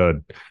so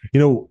good.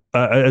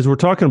 As we're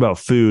talking about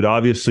food,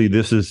 obviously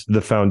this is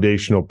the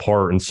foundational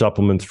part, and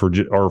supplements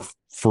are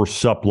for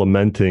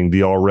supplementing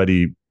the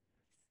already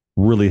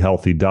really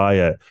healthy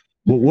diet.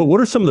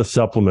 What are some of the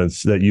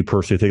supplements that you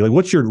personally take? Like,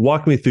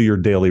 walk me through your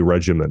daily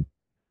regimen?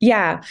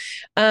 Yeah.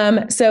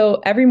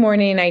 So every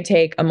morning I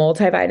take a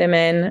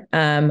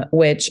multivitamin,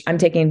 which I'm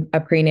taking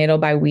a prenatal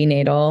by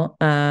WeNatal.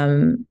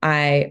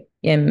 I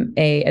am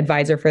a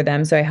advisor for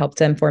them, so I helped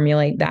them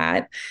formulate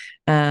that.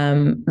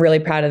 Really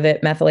proud of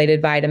it.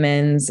 Methylated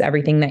vitamins,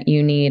 everything that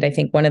you need. I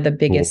think one of the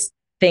biggest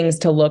things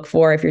to look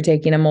for if you're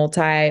taking a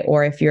multi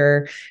or if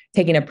you're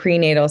taking a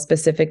prenatal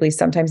specifically,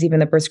 sometimes even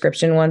the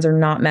prescription ones are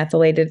not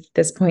methylated at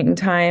this point in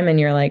time. And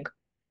you're like,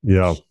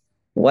 yeah,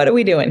 what are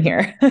we doing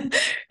here?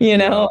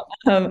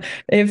 If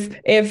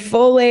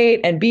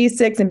folate and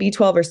B6 and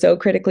B12 are so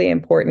critically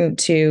important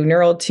to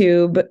neural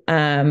tube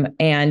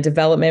and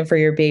development for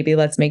your baby,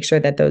 let's make sure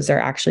that those are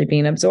actually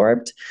being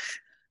absorbed.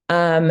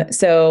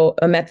 So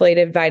a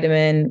methylated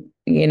vitamin,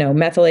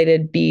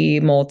 methylated B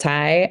multi,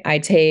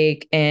 I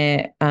take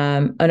an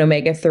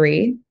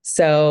omega-3.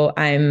 So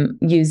I'm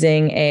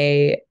using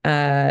a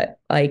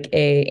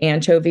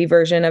anchovy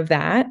version of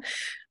that.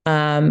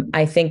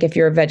 I think if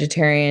you're a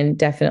vegetarian,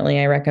 definitely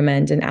I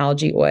recommend an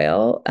algae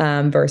oil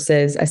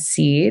versus a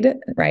seed,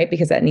 right?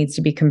 Because that needs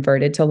to be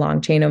converted to long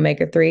chain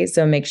omega-3.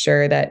 So make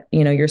sure that,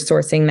 you're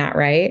sourcing that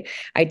right.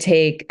 I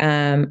take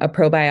a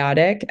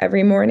probiotic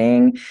every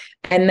morning.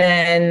 And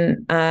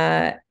then,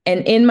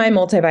 and in my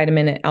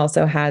multivitamin, it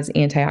also has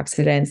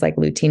antioxidants like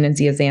lutein and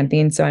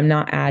zeaxanthin. So I'm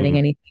not adding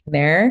anything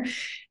there.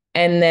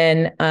 And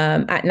then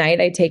at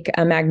night, I take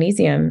a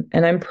magnesium,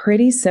 and I'm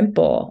pretty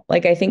simple.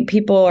 Like, I think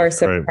people are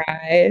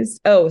surprised.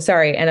 Oh,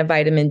 sorry. And a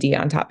vitamin D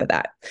on top of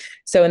that.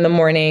 So in the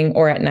morning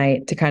or at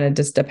night, it kind of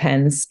just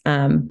depends.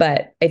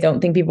 But I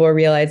don't think people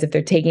realize if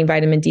they're taking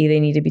vitamin D,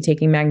 they need to be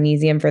taking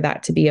magnesium for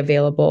that to be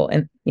available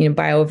and,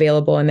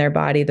 bioavailable in their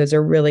body. Those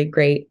are really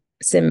great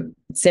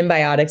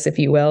symbiotics, if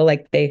you will,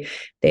 like they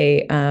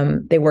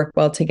work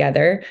well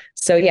together.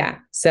 So yeah,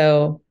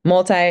 so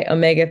multi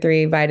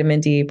omega-3 vitamin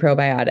D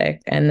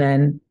probiotic, and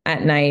then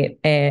at night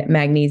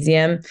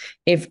magnesium.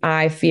 If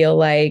I feel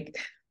like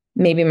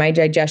maybe my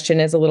digestion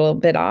is a little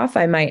bit off,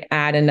 I might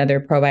add another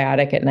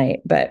probiotic at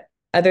night. But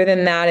other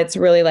than that, it's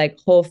really like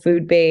whole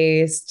food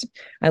based.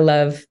 I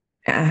love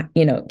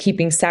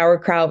keeping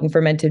sauerkraut and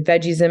fermented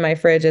veggies in my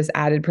fridge as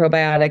added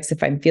probiotics.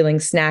 If I'm feeling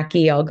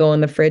snacky, I'll go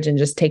in the fridge and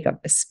just take a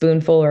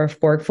spoonful or a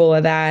forkful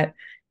of that,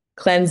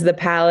 cleanse the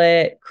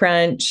palate,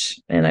 crunch,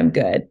 and I'm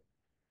good.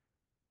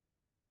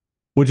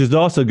 Which is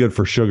also good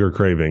for sugar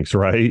cravings,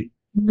 right?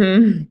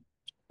 Mm-hmm.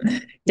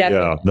 Definitely.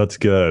 Yeah, that's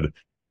good.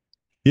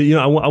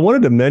 I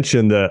wanted to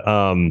mention that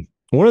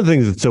one of the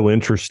things that's so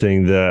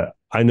interesting that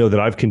I know that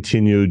I've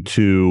continued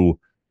to,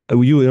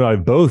 you and I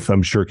both,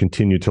 I'm sure,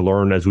 continue to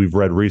learn as we've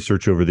read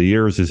research over the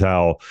years, is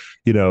how,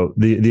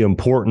 the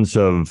importance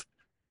of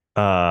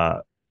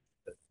the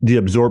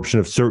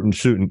absorption of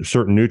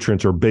certain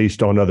nutrients are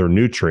based on other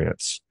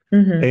nutrients.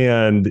 Mm-hmm.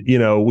 And,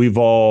 we've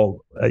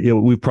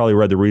probably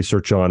read the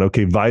research on,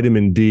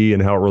 vitamin D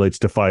and how it relates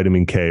to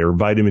vitamin K, or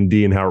vitamin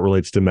D and how it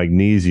relates to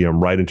magnesium,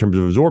 right? In terms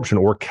of absorption,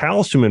 or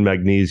calcium and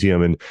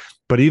magnesium.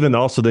 But even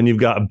also then you've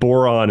got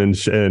boron and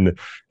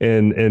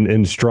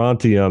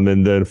strontium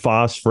and then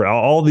phosphorus,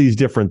 all these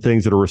different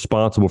things that are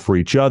responsible for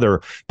each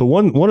other. But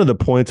one of the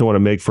points I want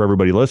to make for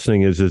everybody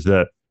listening is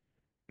that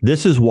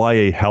this is why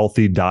a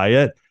healthy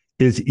diet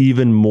is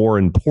even more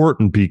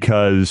important,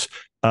 because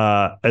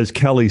as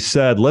Kelly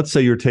said, let's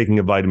say you're taking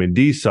a vitamin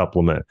D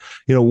supplement.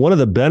 One of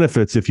the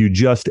benefits, if you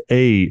just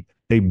ate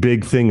a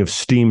big thing of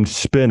steamed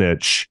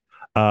spinach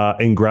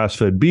and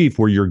grass-fed beef,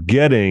 where you're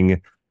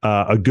getting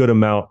a good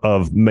amount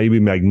of maybe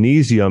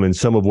magnesium in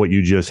some of what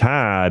you just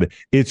had,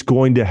 it's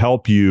going to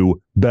help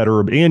you better.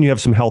 And you have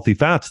some healthy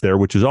fats there,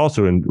 which is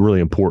also really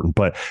important,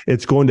 but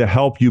it's going to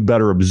help you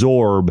better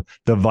absorb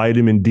the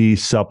vitamin D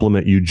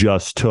supplement you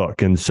just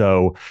took. And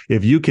so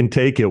if you can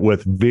take it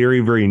with very,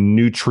 very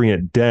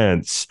nutrient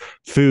dense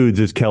foods,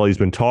 as Kelly's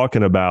been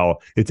talking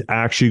about, it's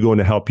actually going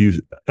to help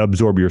you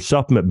absorb your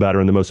supplement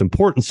better. And the most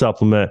important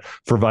supplement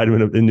for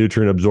vitamin and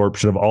nutrient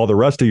absorption of all the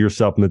rest of your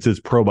supplements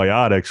is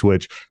probiotics,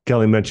 which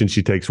Kelly mentioned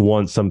she takes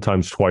once,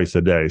 sometimes twice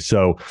a day.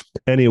 So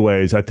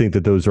anyways, I think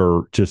that those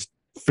are just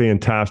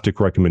fantastic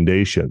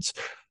recommendations.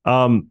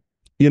 I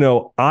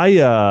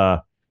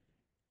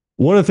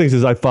One of the things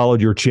is I followed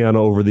your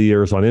channel over the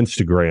years on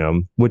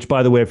Instagram, which,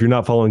 by the way, if you're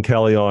not following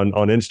Kelly on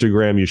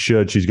Instagram, you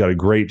should. She's got a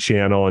great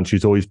channel and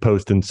she's always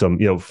posting some,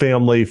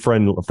 family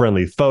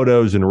friendly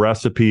photos and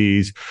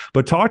recipes.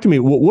 But talk to me,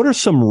 what are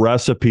some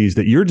recipes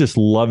that you're just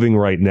loving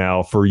right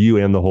now for you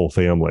and the whole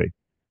family?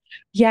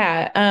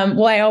 Yeah.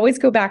 Well, I always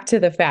go back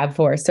to the Fab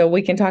Four. So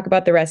we can talk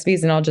about the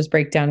recipes and I'll just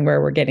break down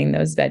where we're getting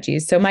those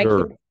veggies. So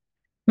Sure.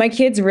 my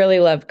kids really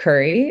love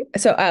curry.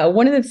 So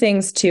one of the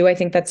things too, I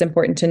think that's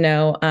important to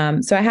know.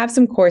 So I have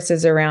some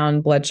courses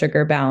around blood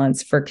sugar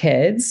balance for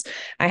kids.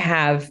 I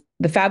have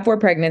the Fab Four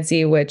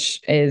pregnancy,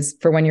 which is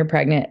for when you're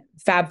pregnant.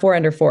 Fab Four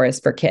under 4 is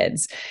for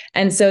kids.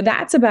 And so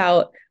that's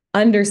about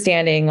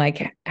understanding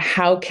like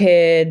how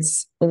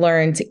kids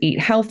learn to eat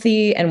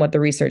healthy and what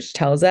the research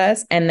tells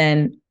us, and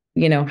then,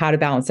 how to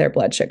balance their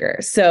blood sugar.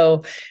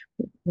 So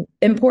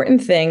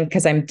important thing,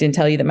 because I didn't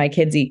tell you that my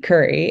kids eat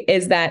curry,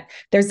 is that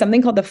there's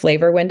something called the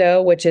flavor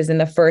window, which is in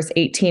the first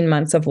 18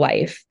 months of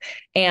life.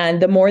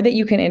 And the more that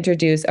you can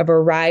introduce a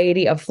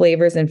variety of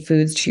flavors and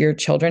foods to your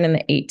children in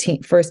the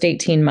first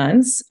 18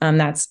 months,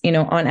 that's,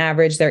 on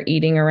average, they're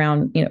eating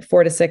around,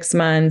 4 to 6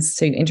 months.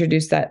 So you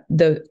introduce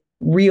the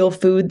real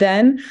food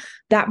then.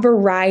 That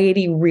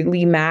variety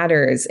really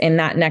matters in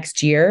that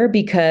next year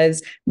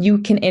because you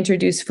can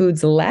introduce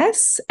foods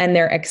less and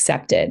they're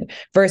accepted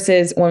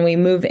versus when we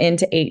move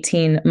into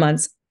 18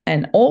 months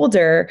and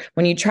older,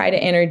 when you try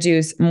to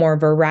introduce more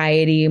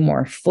variety,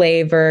 more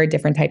flavor,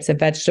 different types of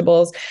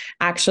vegetables,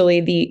 actually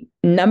the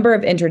number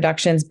of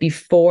introductions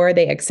before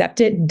they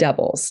accept it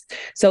doubles.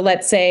 So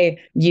let's say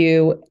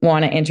you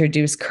want to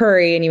introduce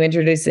curry and you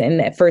introduce it in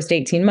the first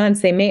 18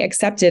 months, they may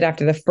accept it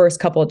after the first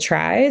couple of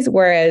tries.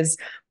 Whereas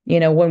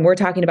when we're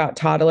talking about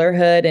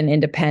toddlerhood and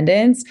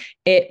independence,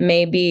 it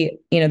may be,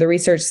 the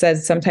research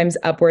says sometimes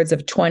upwards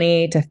of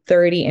 20 to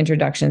 30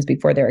 introductions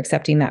before they're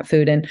accepting that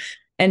food.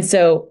 And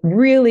so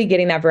really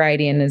getting that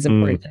variety in is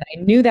important.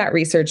 I knew that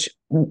research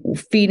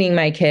feeding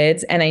my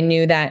kids, and I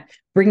knew that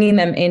bringing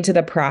them into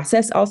the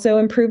process also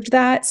improved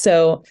that.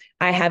 So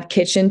I have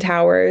kitchen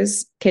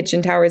towers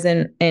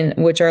in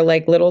which are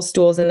like little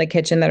stools in the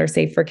kitchen that are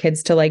safe for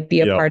kids to like be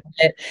a part of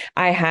it.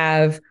 I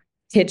have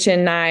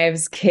kitchen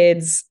knives,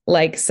 kids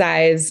like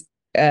size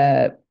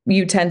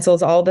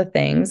utensils, all the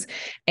things.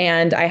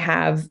 And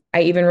I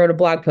even wrote a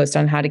blog post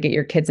on how to get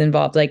your kids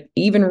involved, like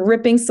even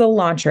ripping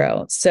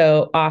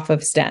cilantro off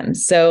of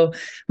stems. So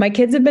my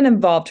kids have been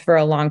involved for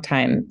a long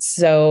time.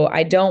 So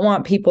I don't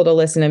want people to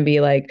listen and be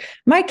like,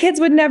 my kids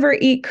would never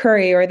eat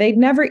curry, or they'd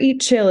never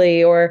eat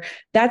chili, or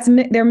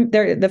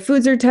the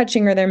foods are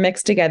touching or they're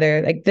mixed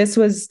together. Like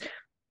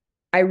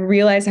I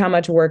realized how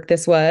much work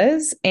this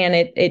was, and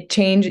it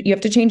changed. You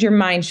have to change your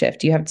mind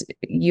shift. You have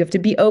to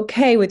be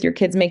okay with your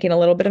kids making a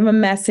little bit of a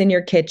mess in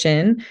your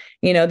kitchen.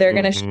 They're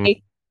going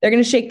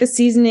to shake the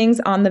seasonings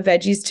on the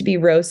veggies to be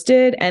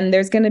roasted, and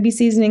there's going to be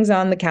seasonings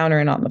on the counter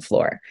and on the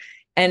floor.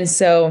 And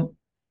so,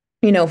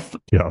 there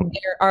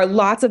are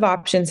lots of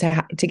options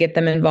to get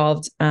them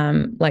involved,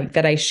 like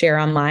that I share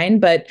online,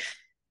 but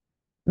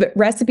the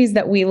recipes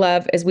that we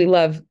love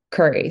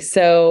curry.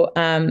 So,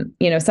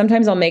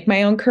 sometimes I'll make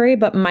my own curry,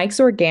 but Mike's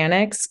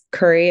Organics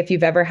curry, if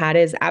you've ever had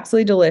it, is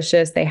absolutely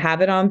delicious. They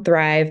have it on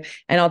Thrive,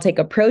 and I'll take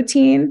a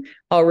protein,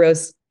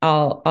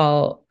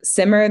 I'll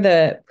simmer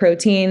the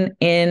protein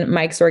in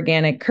Mike's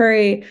Organic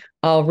curry.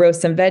 I'll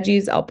roast some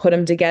veggies. I'll put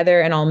them together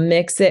and I'll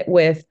mix it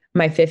with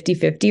my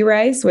 50-50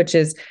 rice, which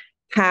is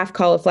half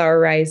cauliflower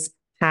rice,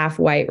 half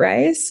white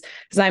rice.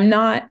 Because I'm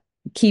not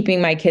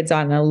keeping my kids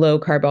on a low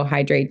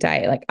carbohydrate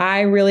diet. Like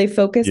I really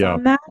focus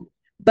on that.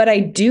 But I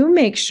do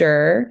make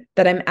sure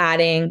that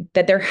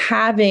that they're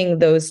having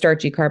those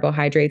starchy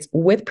carbohydrates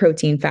with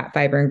protein, fat,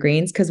 fiber, and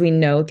greens, because we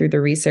know through the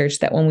research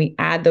that when we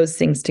add those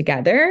things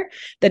together,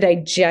 the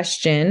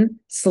digestion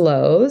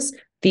slows,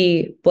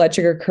 the blood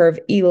sugar curve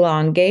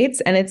elongates,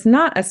 and it's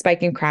not a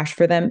spike and crash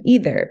for them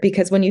either.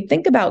 Because when you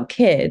think about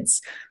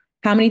kids,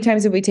 how many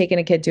times have we taken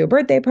a kid to a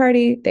birthday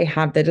party? They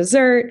have the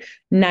dessert.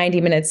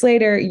 90 minutes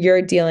later,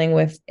 you're dealing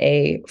with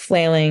a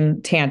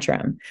flailing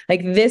tantrum.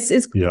 Like this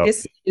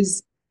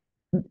is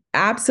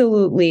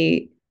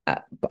absolutely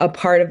a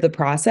part of the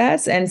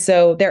process. And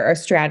so there are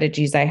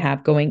strategies I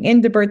have going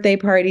into birthday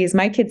parties.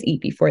 My kids eat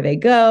before they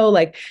go.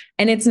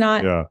 And it's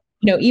not,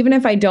 even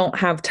if I don't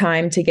have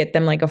time to get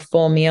them like a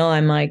full meal,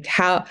 I'm like,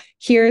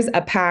 here's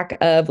a pack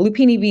of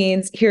lupini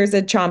beans. Here's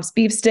a Chomps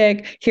beef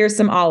stick. Here's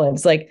some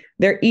olives. Like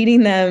they're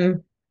eating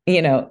them,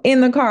 in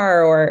the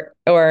car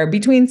or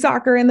between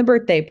soccer and the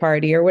birthday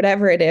party or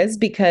whatever it is,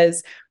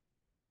 because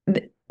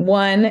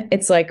one,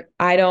 it's like,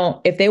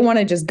 if they want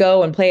to just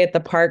go and play at the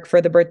park for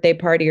the birthday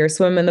party or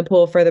swim in the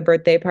pool for the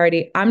birthday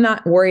party, I'm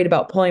not worried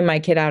about pulling my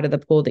kid out of the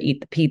pool to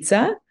eat the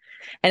pizza.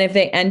 And if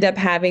they end up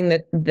having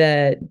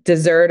the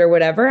dessert or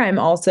whatever, I'm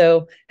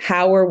also,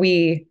 how are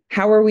we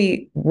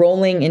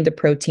rolling into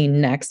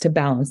protein next to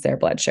balance their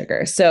blood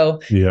sugar? So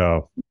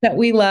that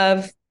we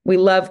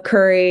love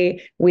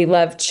curry, we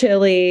love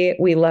chili,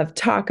 we love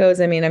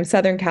tacos. I mean, I'm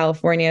Southern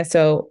California,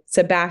 so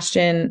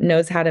Sebastian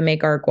knows how to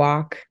make our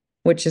guac.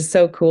 which is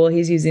so cool.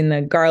 He's using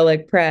the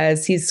garlic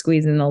press. He's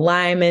squeezing the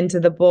lime into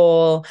the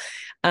bowl.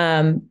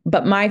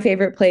 But my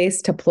favorite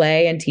place to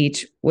play and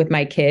teach with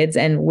my kids,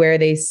 and where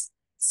they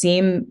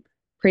seem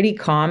pretty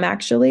calm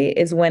actually,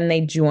 is when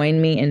they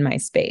join me in my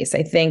space.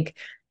 I think,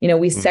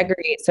 we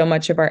segregate so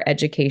much of our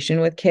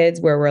education with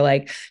kids, where we're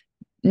like,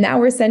 now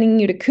we're sending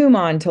you to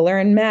Kumon to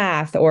learn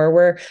math, or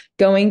we're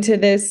going to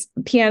this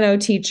piano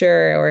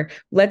teacher, or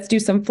let's do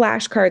some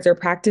flashcards or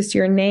practice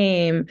your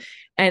name.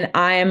 And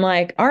I'm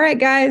like, all right,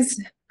 guys,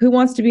 who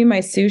wants to be my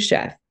sous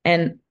chef?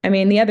 And I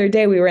mean, the other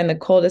day we were in the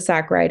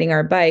cul-de-sac riding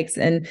our bikes,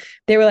 and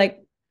they were like,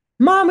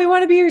 Mom, we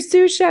want to be your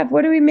sous chef.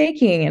 What are we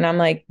making? And I'm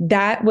like,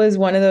 that was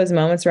one of those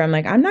moments where I'm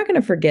like, I'm not going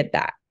to forget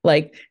that.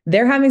 Like,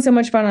 they're having so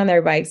much fun on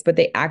their bikes, but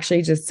they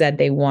actually just said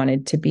they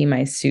wanted to be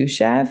my sous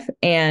chef.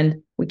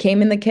 And we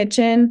came in the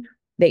kitchen.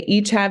 They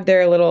each have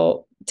their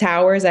little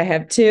towers. I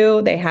have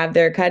two. They have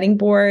their cutting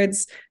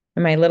boards.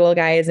 And my little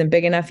guy isn't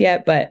big enough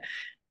yet, but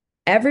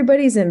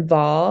everybody's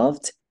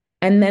involved.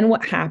 And then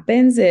what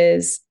happens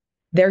is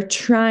they're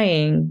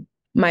trying.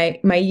 My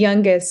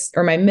youngest,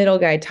 or my middle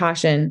guy,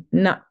 Tashin,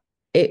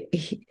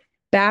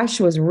 Bash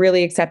was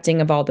really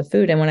accepting of all the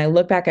food. And when I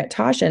look back at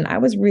Tashin, I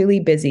was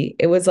really busy.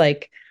 It was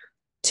like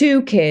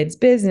 2 kids,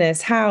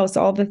 business, house,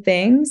 all the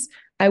things.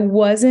 I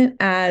wasn't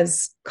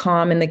as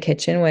calm in the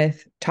kitchen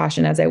with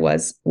Tashin as I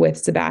was with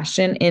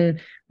Sebastian in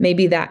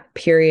maybe that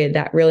period,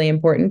 that really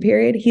important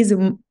period. He's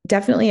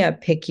definitely a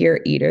pickier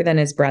eater than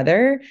his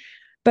brother,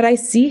 but I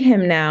see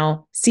him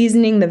now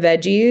seasoning the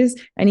veggies,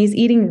 and he's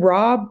eating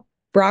raw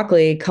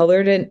broccoli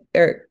covered in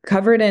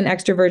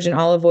extra virgin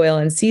olive oil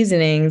and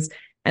seasonings.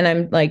 And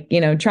I'm like,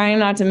 trying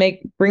not to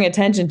bring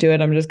attention to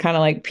it. I'm just kind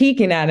of like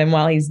peeking at him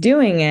while he's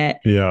doing it.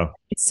 Yeah.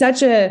 It's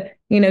such a,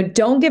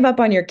 don't give up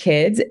on your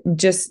kids.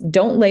 Just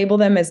don't label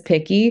them as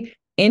picky.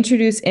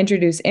 Introduce,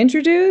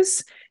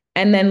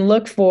 and then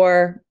look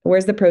for,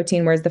 where's the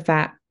protein, where's the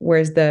fat,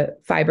 where's the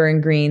fiber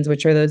and greens,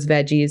 which are those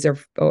veggies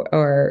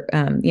or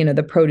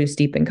the produce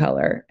deep in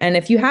color. And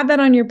if you have that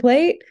on your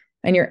plate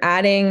and you're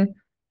adding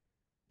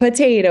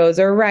potatoes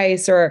or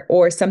rice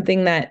or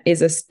something that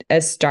is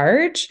a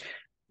starch,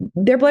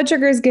 their blood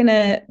sugar is going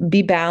to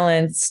be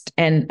balanced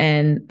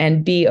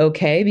and be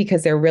okay,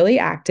 because they're really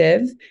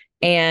active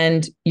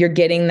and you're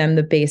getting them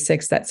the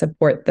basics that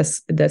support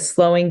the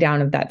slowing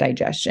down of that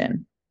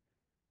digestion.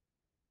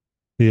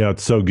 Yeah,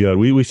 it's so good.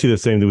 We see the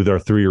same thing with our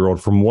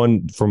 3-year-old. From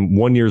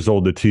 1 years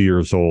old to 2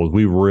 years old,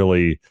 we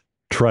really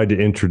tried to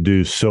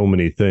introduce so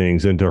many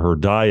things into her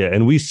diet,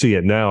 and we see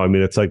it now. I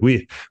mean, it's like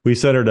we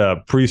sent her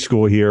to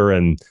preschool here,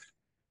 and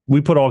we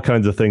put all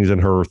kinds of things in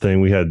her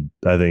thing.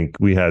 I think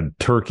we had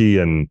turkey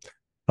and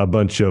a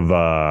bunch of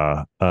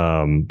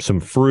some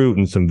fruit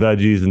and some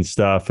veggies and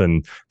stuff.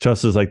 And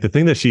Justice, like, the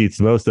thing that she eats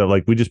most of,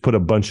 like, we just put a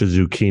bunch of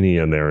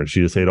zucchini in there, and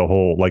she just ate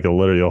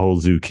literally a whole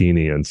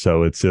zucchini. And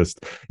so it's just,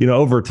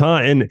 over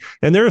time,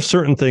 and there are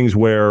certain things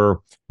where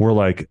we're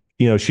like,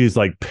 she's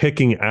like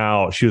picking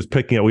out,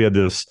 we had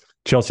this,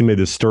 Chelsea made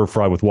this stir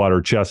fry with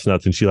water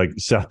chestnuts, and she like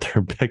sat there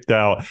and picked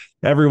out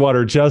every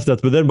water chestnuts.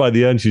 But then by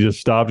the end, she just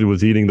stopped and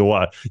was eating the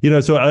water.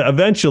 So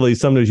eventually,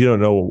 sometimes you don't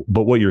know.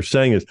 But what you're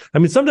saying is, I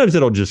mean, sometimes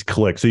it'll just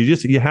click. So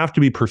you have to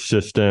be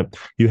persistent.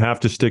 You have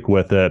to stick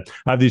with it.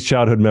 I have these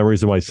childhood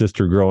memories of my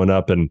sister growing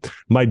up, and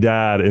my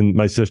dad and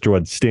my sister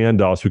had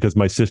standoffs because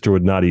my sister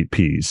would not eat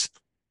peas.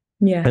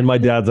 Yeah. And my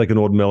dad's like an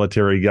old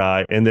military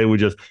guy. And I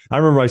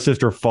remember my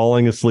sister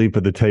falling asleep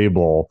at the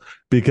table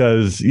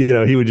because,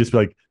 he would just be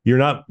like, you're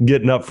not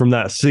getting up from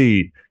that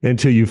seat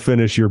until you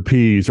finish your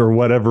peas or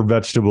whatever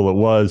vegetable it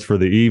was for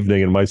the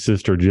evening. And my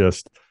sister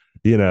just,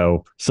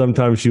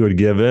 sometimes she would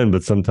give in,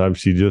 but sometimes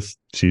she just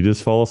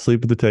fall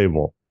asleep at the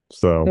table.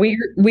 So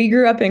we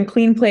grew up in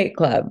Clean Plate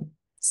Club.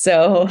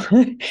 So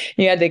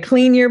you had to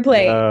clean your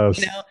plate.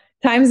 Yes.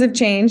 Times have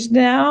changed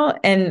now,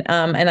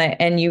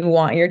 and you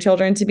want your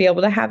children to be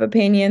able to have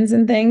opinions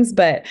and things,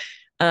 but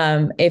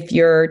if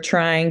you're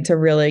trying to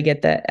really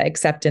get the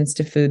acceptance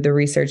to food, the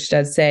research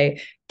does say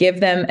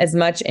give them as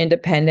much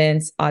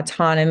independence,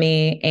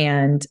 autonomy,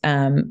 and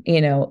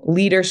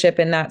leadership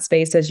in that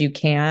space as you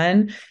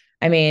can.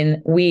 I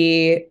mean,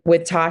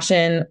 with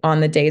Tashin,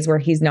 on the days where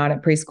he's not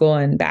at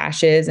preschool and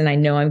Bash is, and I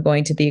know I'm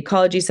going to the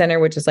ecology center,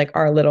 which is like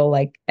our little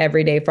like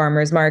everyday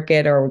farmers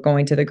market, or we're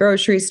going to the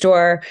grocery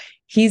store,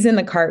 he's in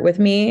the cart with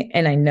me.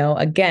 And I know,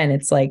 again,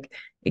 it's like,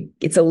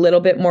 it's a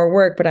little bit more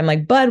work, but I'm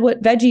like, Bud,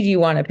 what veggie do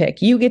you want to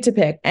pick? You get to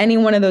pick any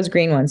one of those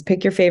green ones.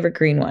 Pick your favorite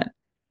green one,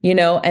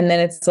 and then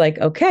it's like,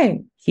 okay,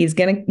 he's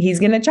going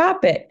to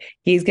chop it.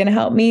 He's going to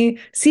help me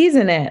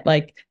season it.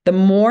 Like, the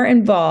more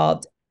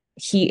involved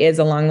he is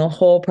along the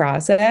whole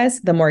process,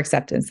 the more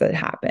acceptance that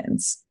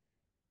happens.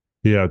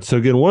 Yeah. So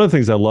again, one of the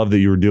things I love that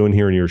you were doing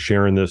here and you're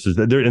sharing this is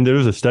that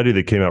there's a study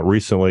that came out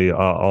recently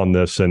on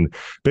this. And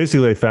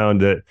basically they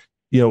found that,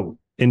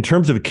 in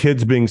terms of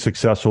kids being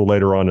successful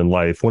later on in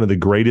life, one of the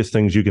greatest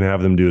things you can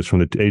have them do is from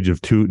the age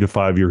of 2 to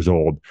 5 years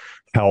old,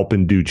 help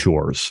and do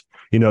chores.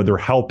 They're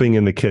helping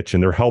in the kitchen,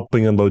 they're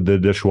helping unload the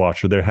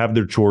dishwasher, they have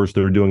their chores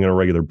they're doing on a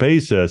regular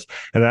basis.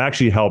 And it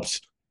actually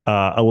helps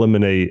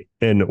eliminate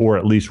and or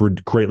at least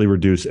greatly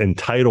reduce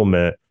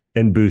entitlement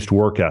and boost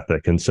work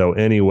ethic. And so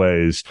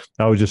anyways,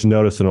 I was just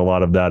noticing a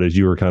lot of that as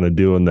you were kind of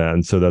doing that.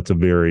 And so that's a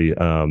very,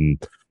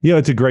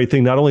 it's a great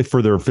thing, not only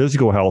for their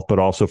physical health, but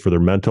also for their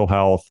mental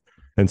health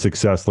and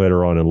success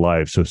later on in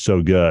life.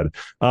 So good.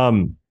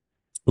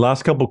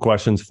 Last couple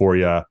questions for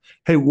you.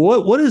 Hey,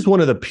 what is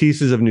one of the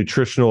pieces of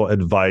nutritional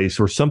advice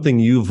or something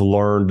you've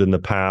learned in the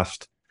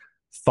past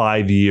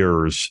 5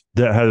 years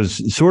that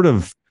has sort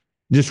of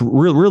just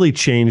really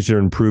changed or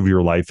improved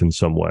your life in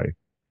some way?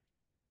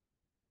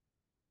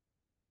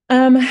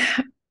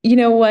 You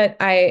know what,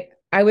 I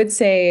would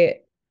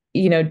say,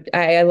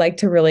 I like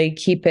to really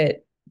keep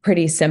it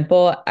pretty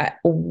simple.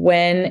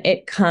 When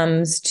it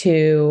comes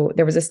to,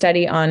 there was a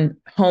study on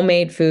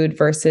homemade food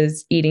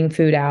versus eating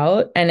food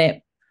out,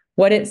 and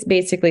what it's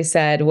basically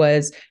said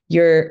was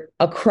you're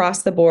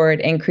across the board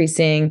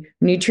increasing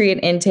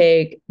nutrient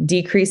intake,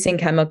 decreasing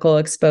chemical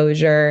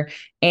exposure,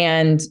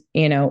 and,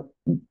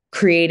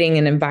 creating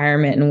an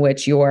environment in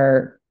which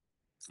you're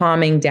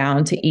calming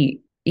down to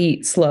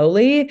eat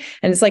slowly.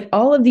 And it's like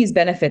all of these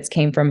benefits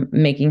came from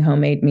making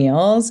homemade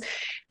meals.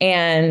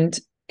 And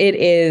it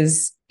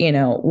is,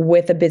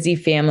 with a busy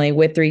family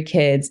with 3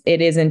 kids,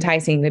 it is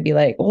enticing to be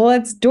like, well,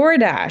 let's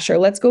DoorDash, or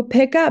let's go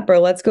pick up, or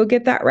let's go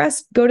get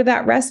go to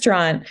that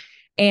restaurant.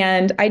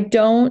 And I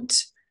don't,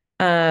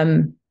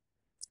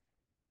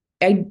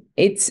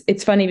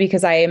 it's funny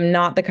because I am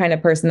not the kind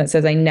of person that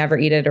says I never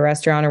eat at a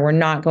restaurant, or we're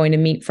not going to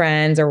meet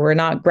friends, or we're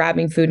not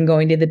grabbing food and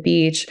going to the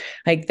beach.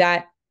 Like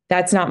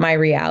that's not my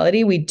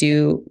reality. We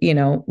do,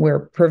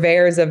 we're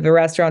purveyors of the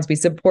restaurants. We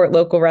support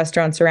local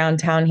restaurants around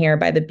town here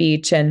by the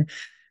beach.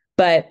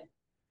 But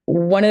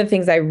one of the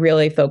things I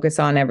really focus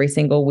on every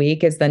single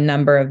week is the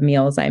number of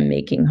meals I'm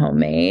making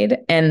homemade.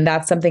 And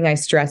that's something I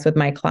stress with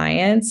my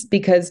clients,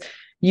 because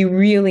you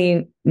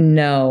really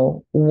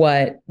know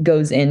what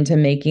goes into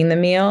making the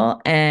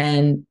meal,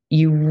 and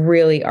you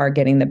really are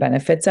getting the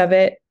benefits of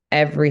it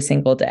every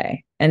single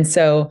day. And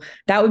so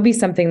that would be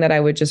something that I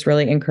would just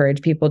really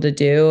encourage people to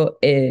do.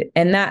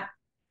 And that,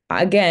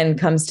 again,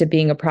 comes to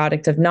being a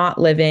product of not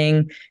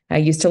living. I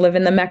used to live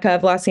in the Mecca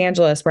of Los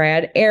Angeles, where I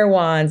had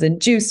Erewhons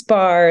and juice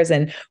bars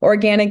and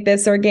organic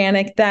this,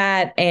 organic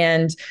that.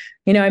 And,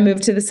 I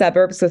moved to the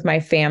suburbs with my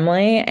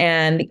family,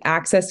 and the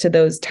access to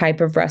those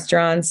type of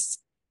restaurants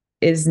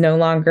is no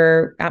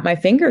longer at my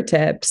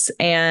fingertips.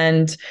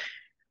 And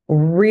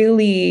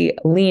really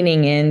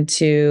leaning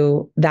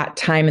into that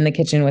time in the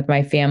kitchen with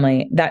my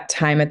family, that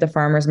time at the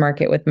farmer's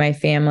market with my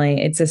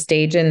family. It's a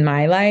stage in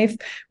my life,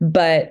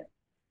 but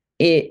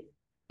it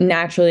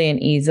naturally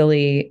and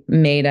easily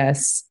made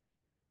us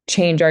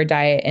change our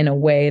diet in a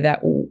way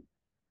that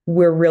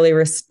we're really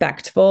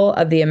respectful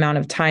of the amount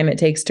of time it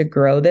takes to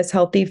grow this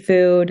healthy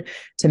food,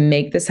 to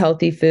make this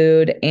healthy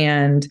food.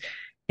 And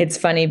it's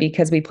funny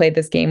because we played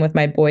this game with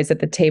my boys at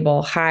the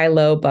table, high,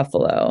 low,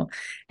 buffalo.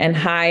 And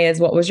high is,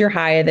 what was your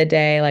high of the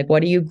day? Like,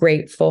 what are you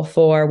grateful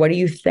for? What are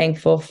you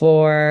thankful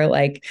for?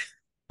 Like,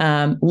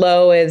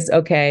 low is,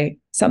 okay,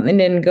 something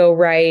didn't go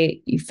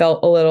right. You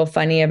felt a little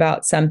funny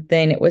about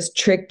something. It was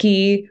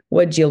tricky.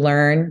 What'd you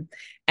learn?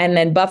 And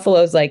then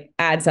buffalo's like,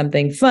 add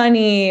something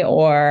funny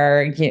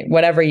or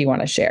whatever you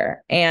want to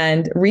share.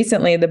 And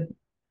recently, his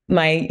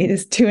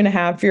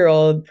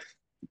 2.5-year-old,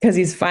 because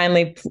he's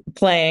finally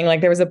playing, like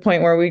there was a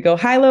point where we go,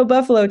 high, low,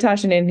 buffalo,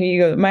 Tasha, and he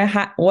goes,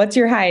 what's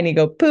your high? And he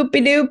go,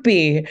 poopy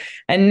doopy.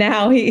 And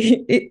now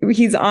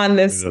he's on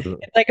this,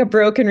 like a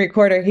broken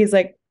recorder. He's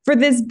like, for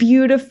this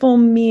beautiful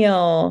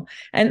meal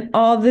and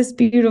all this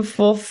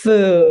beautiful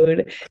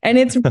food. And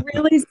it's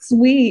really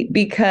sweet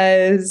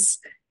because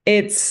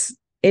it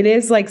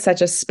is like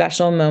such a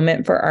special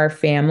moment for our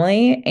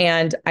family.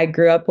 And I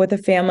grew up with a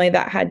family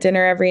that had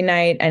dinner every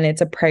night, and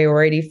it's a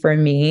priority for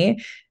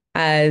me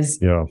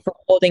for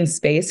holding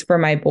space for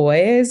my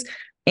boys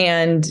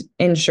and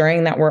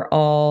ensuring that we're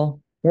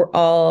all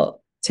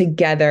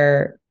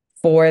together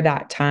for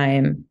that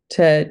time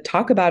to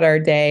talk about our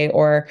day,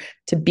 or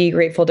to be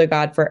grateful to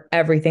God for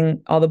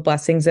everything, all the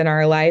blessings in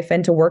our life,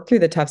 and to work through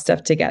the tough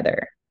stuff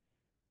together.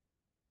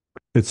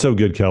 It's so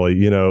good, Kelly.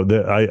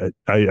 I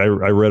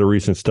read a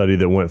recent study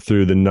that went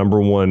through the number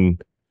one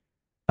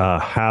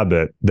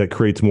habit that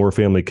creates more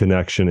family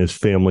connection is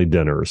family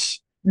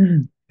dinners.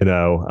 Mm.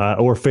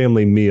 Or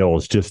family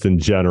meals just in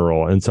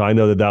general. And so I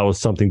know that was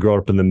something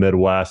growing up in the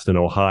Midwest and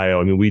Ohio.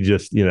 I mean, we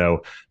just,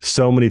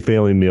 so many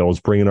family meals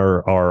bringing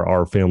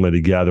our family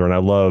together. And I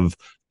love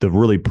the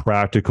really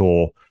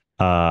practical,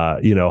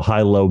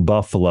 high, low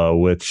buffalo,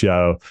 which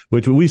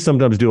we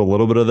sometimes do a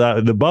little bit of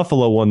that. The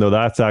buffalo one, though,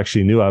 that's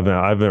actually new. I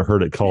haven't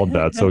heard it called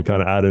that. So it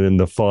kind of added in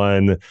the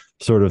fun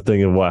sort of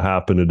thing of what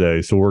happened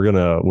today. So we're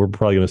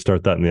probably going to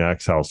start that in the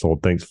Axe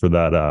household. Thanks for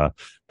that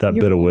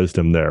bit of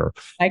wisdom there.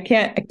 I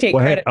can't take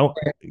credit for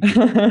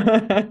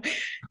it.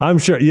 I'm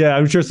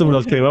sure someone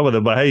else came up with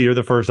it, but hey, you're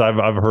the first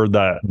I've heard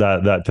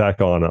that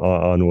tack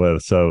on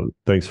with. So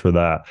thanks for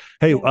that.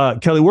 Hey,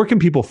 Kelly, where can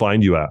people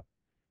find you at?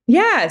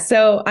 Yeah,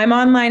 so I'm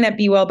online at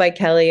Be Well by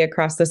Kelly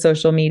across the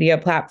social media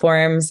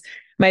platforms.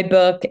 My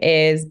book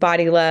is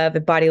Body Love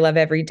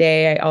Every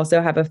Day. I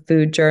also have a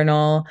food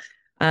journal,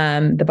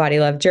 the Body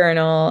Love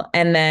Journal.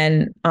 And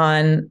then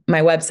on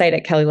my website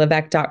at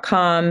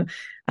kellyleveque.com,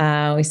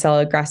 we sell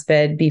a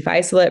grass-fed beef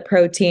isolate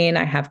protein.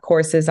 I have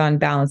courses on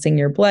balancing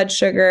your blood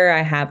sugar.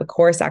 I have a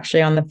course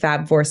actually on the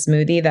Fab 4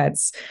 smoothie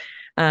that's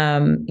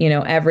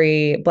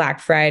every Black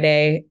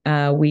Friday,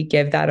 we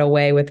give that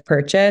away with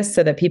purchase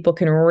so that people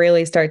can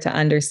really start to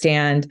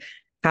understand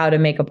how to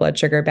make a blood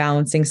sugar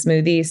balancing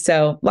smoothie.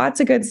 So lots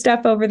of good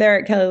stuff over there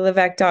at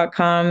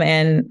kellyleveque.com.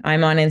 And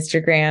I'm on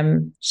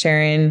Instagram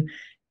sharing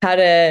how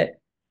to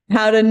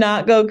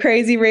not go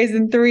crazy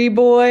raising 3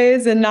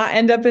 boys and not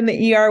end up in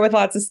the ER with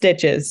lots of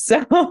stitches.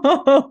 So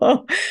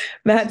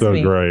that's so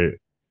me. Great.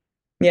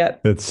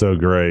 Yep. It's so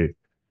great.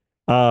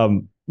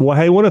 Well,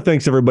 hey, I want to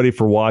thank everybody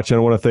for watching. I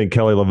want to thank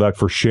Kelly LeVeque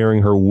for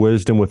sharing her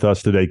wisdom with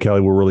us today.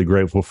 Kelly, we're really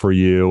grateful for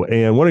you.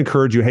 And I want to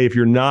encourage you, hey, if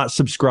you're not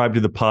subscribed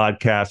to the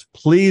podcast,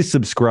 please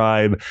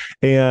subscribe.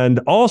 And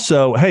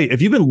also, hey, if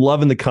you've been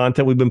loving the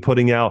content we've been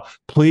putting out,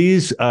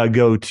 please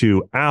go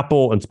to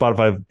Apple and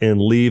Spotify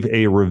and leave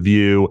a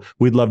review.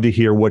 We'd love to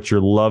hear what you're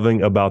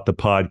loving about the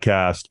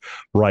podcast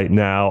right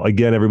now.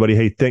 Again, everybody,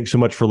 hey, thanks so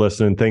much for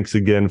listening. Thanks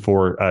again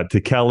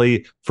to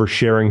Kelly for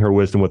sharing her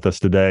wisdom with us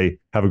today.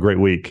 Have a great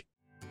week.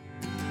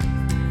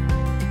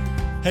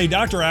 Hey,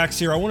 Dr. Axe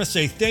here. I want to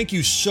say thank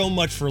you so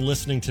much for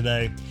listening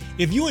today.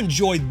 If you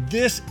enjoyed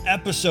this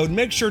episode,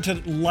 make sure to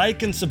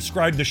like and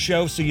subscribe to the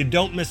show so you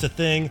don't miss a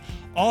thing.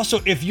 Also,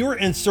 if you're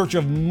in search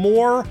of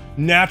more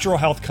natural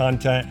health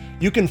content,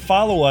 you can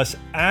follow us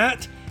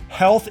at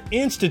Health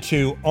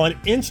Institute on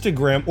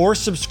Instagram or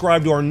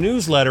subscribe to our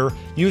newsletter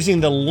using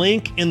the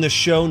link in the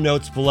show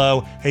notes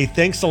below. Hey,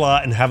 thanks a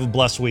lot and have a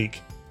blessed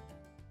week.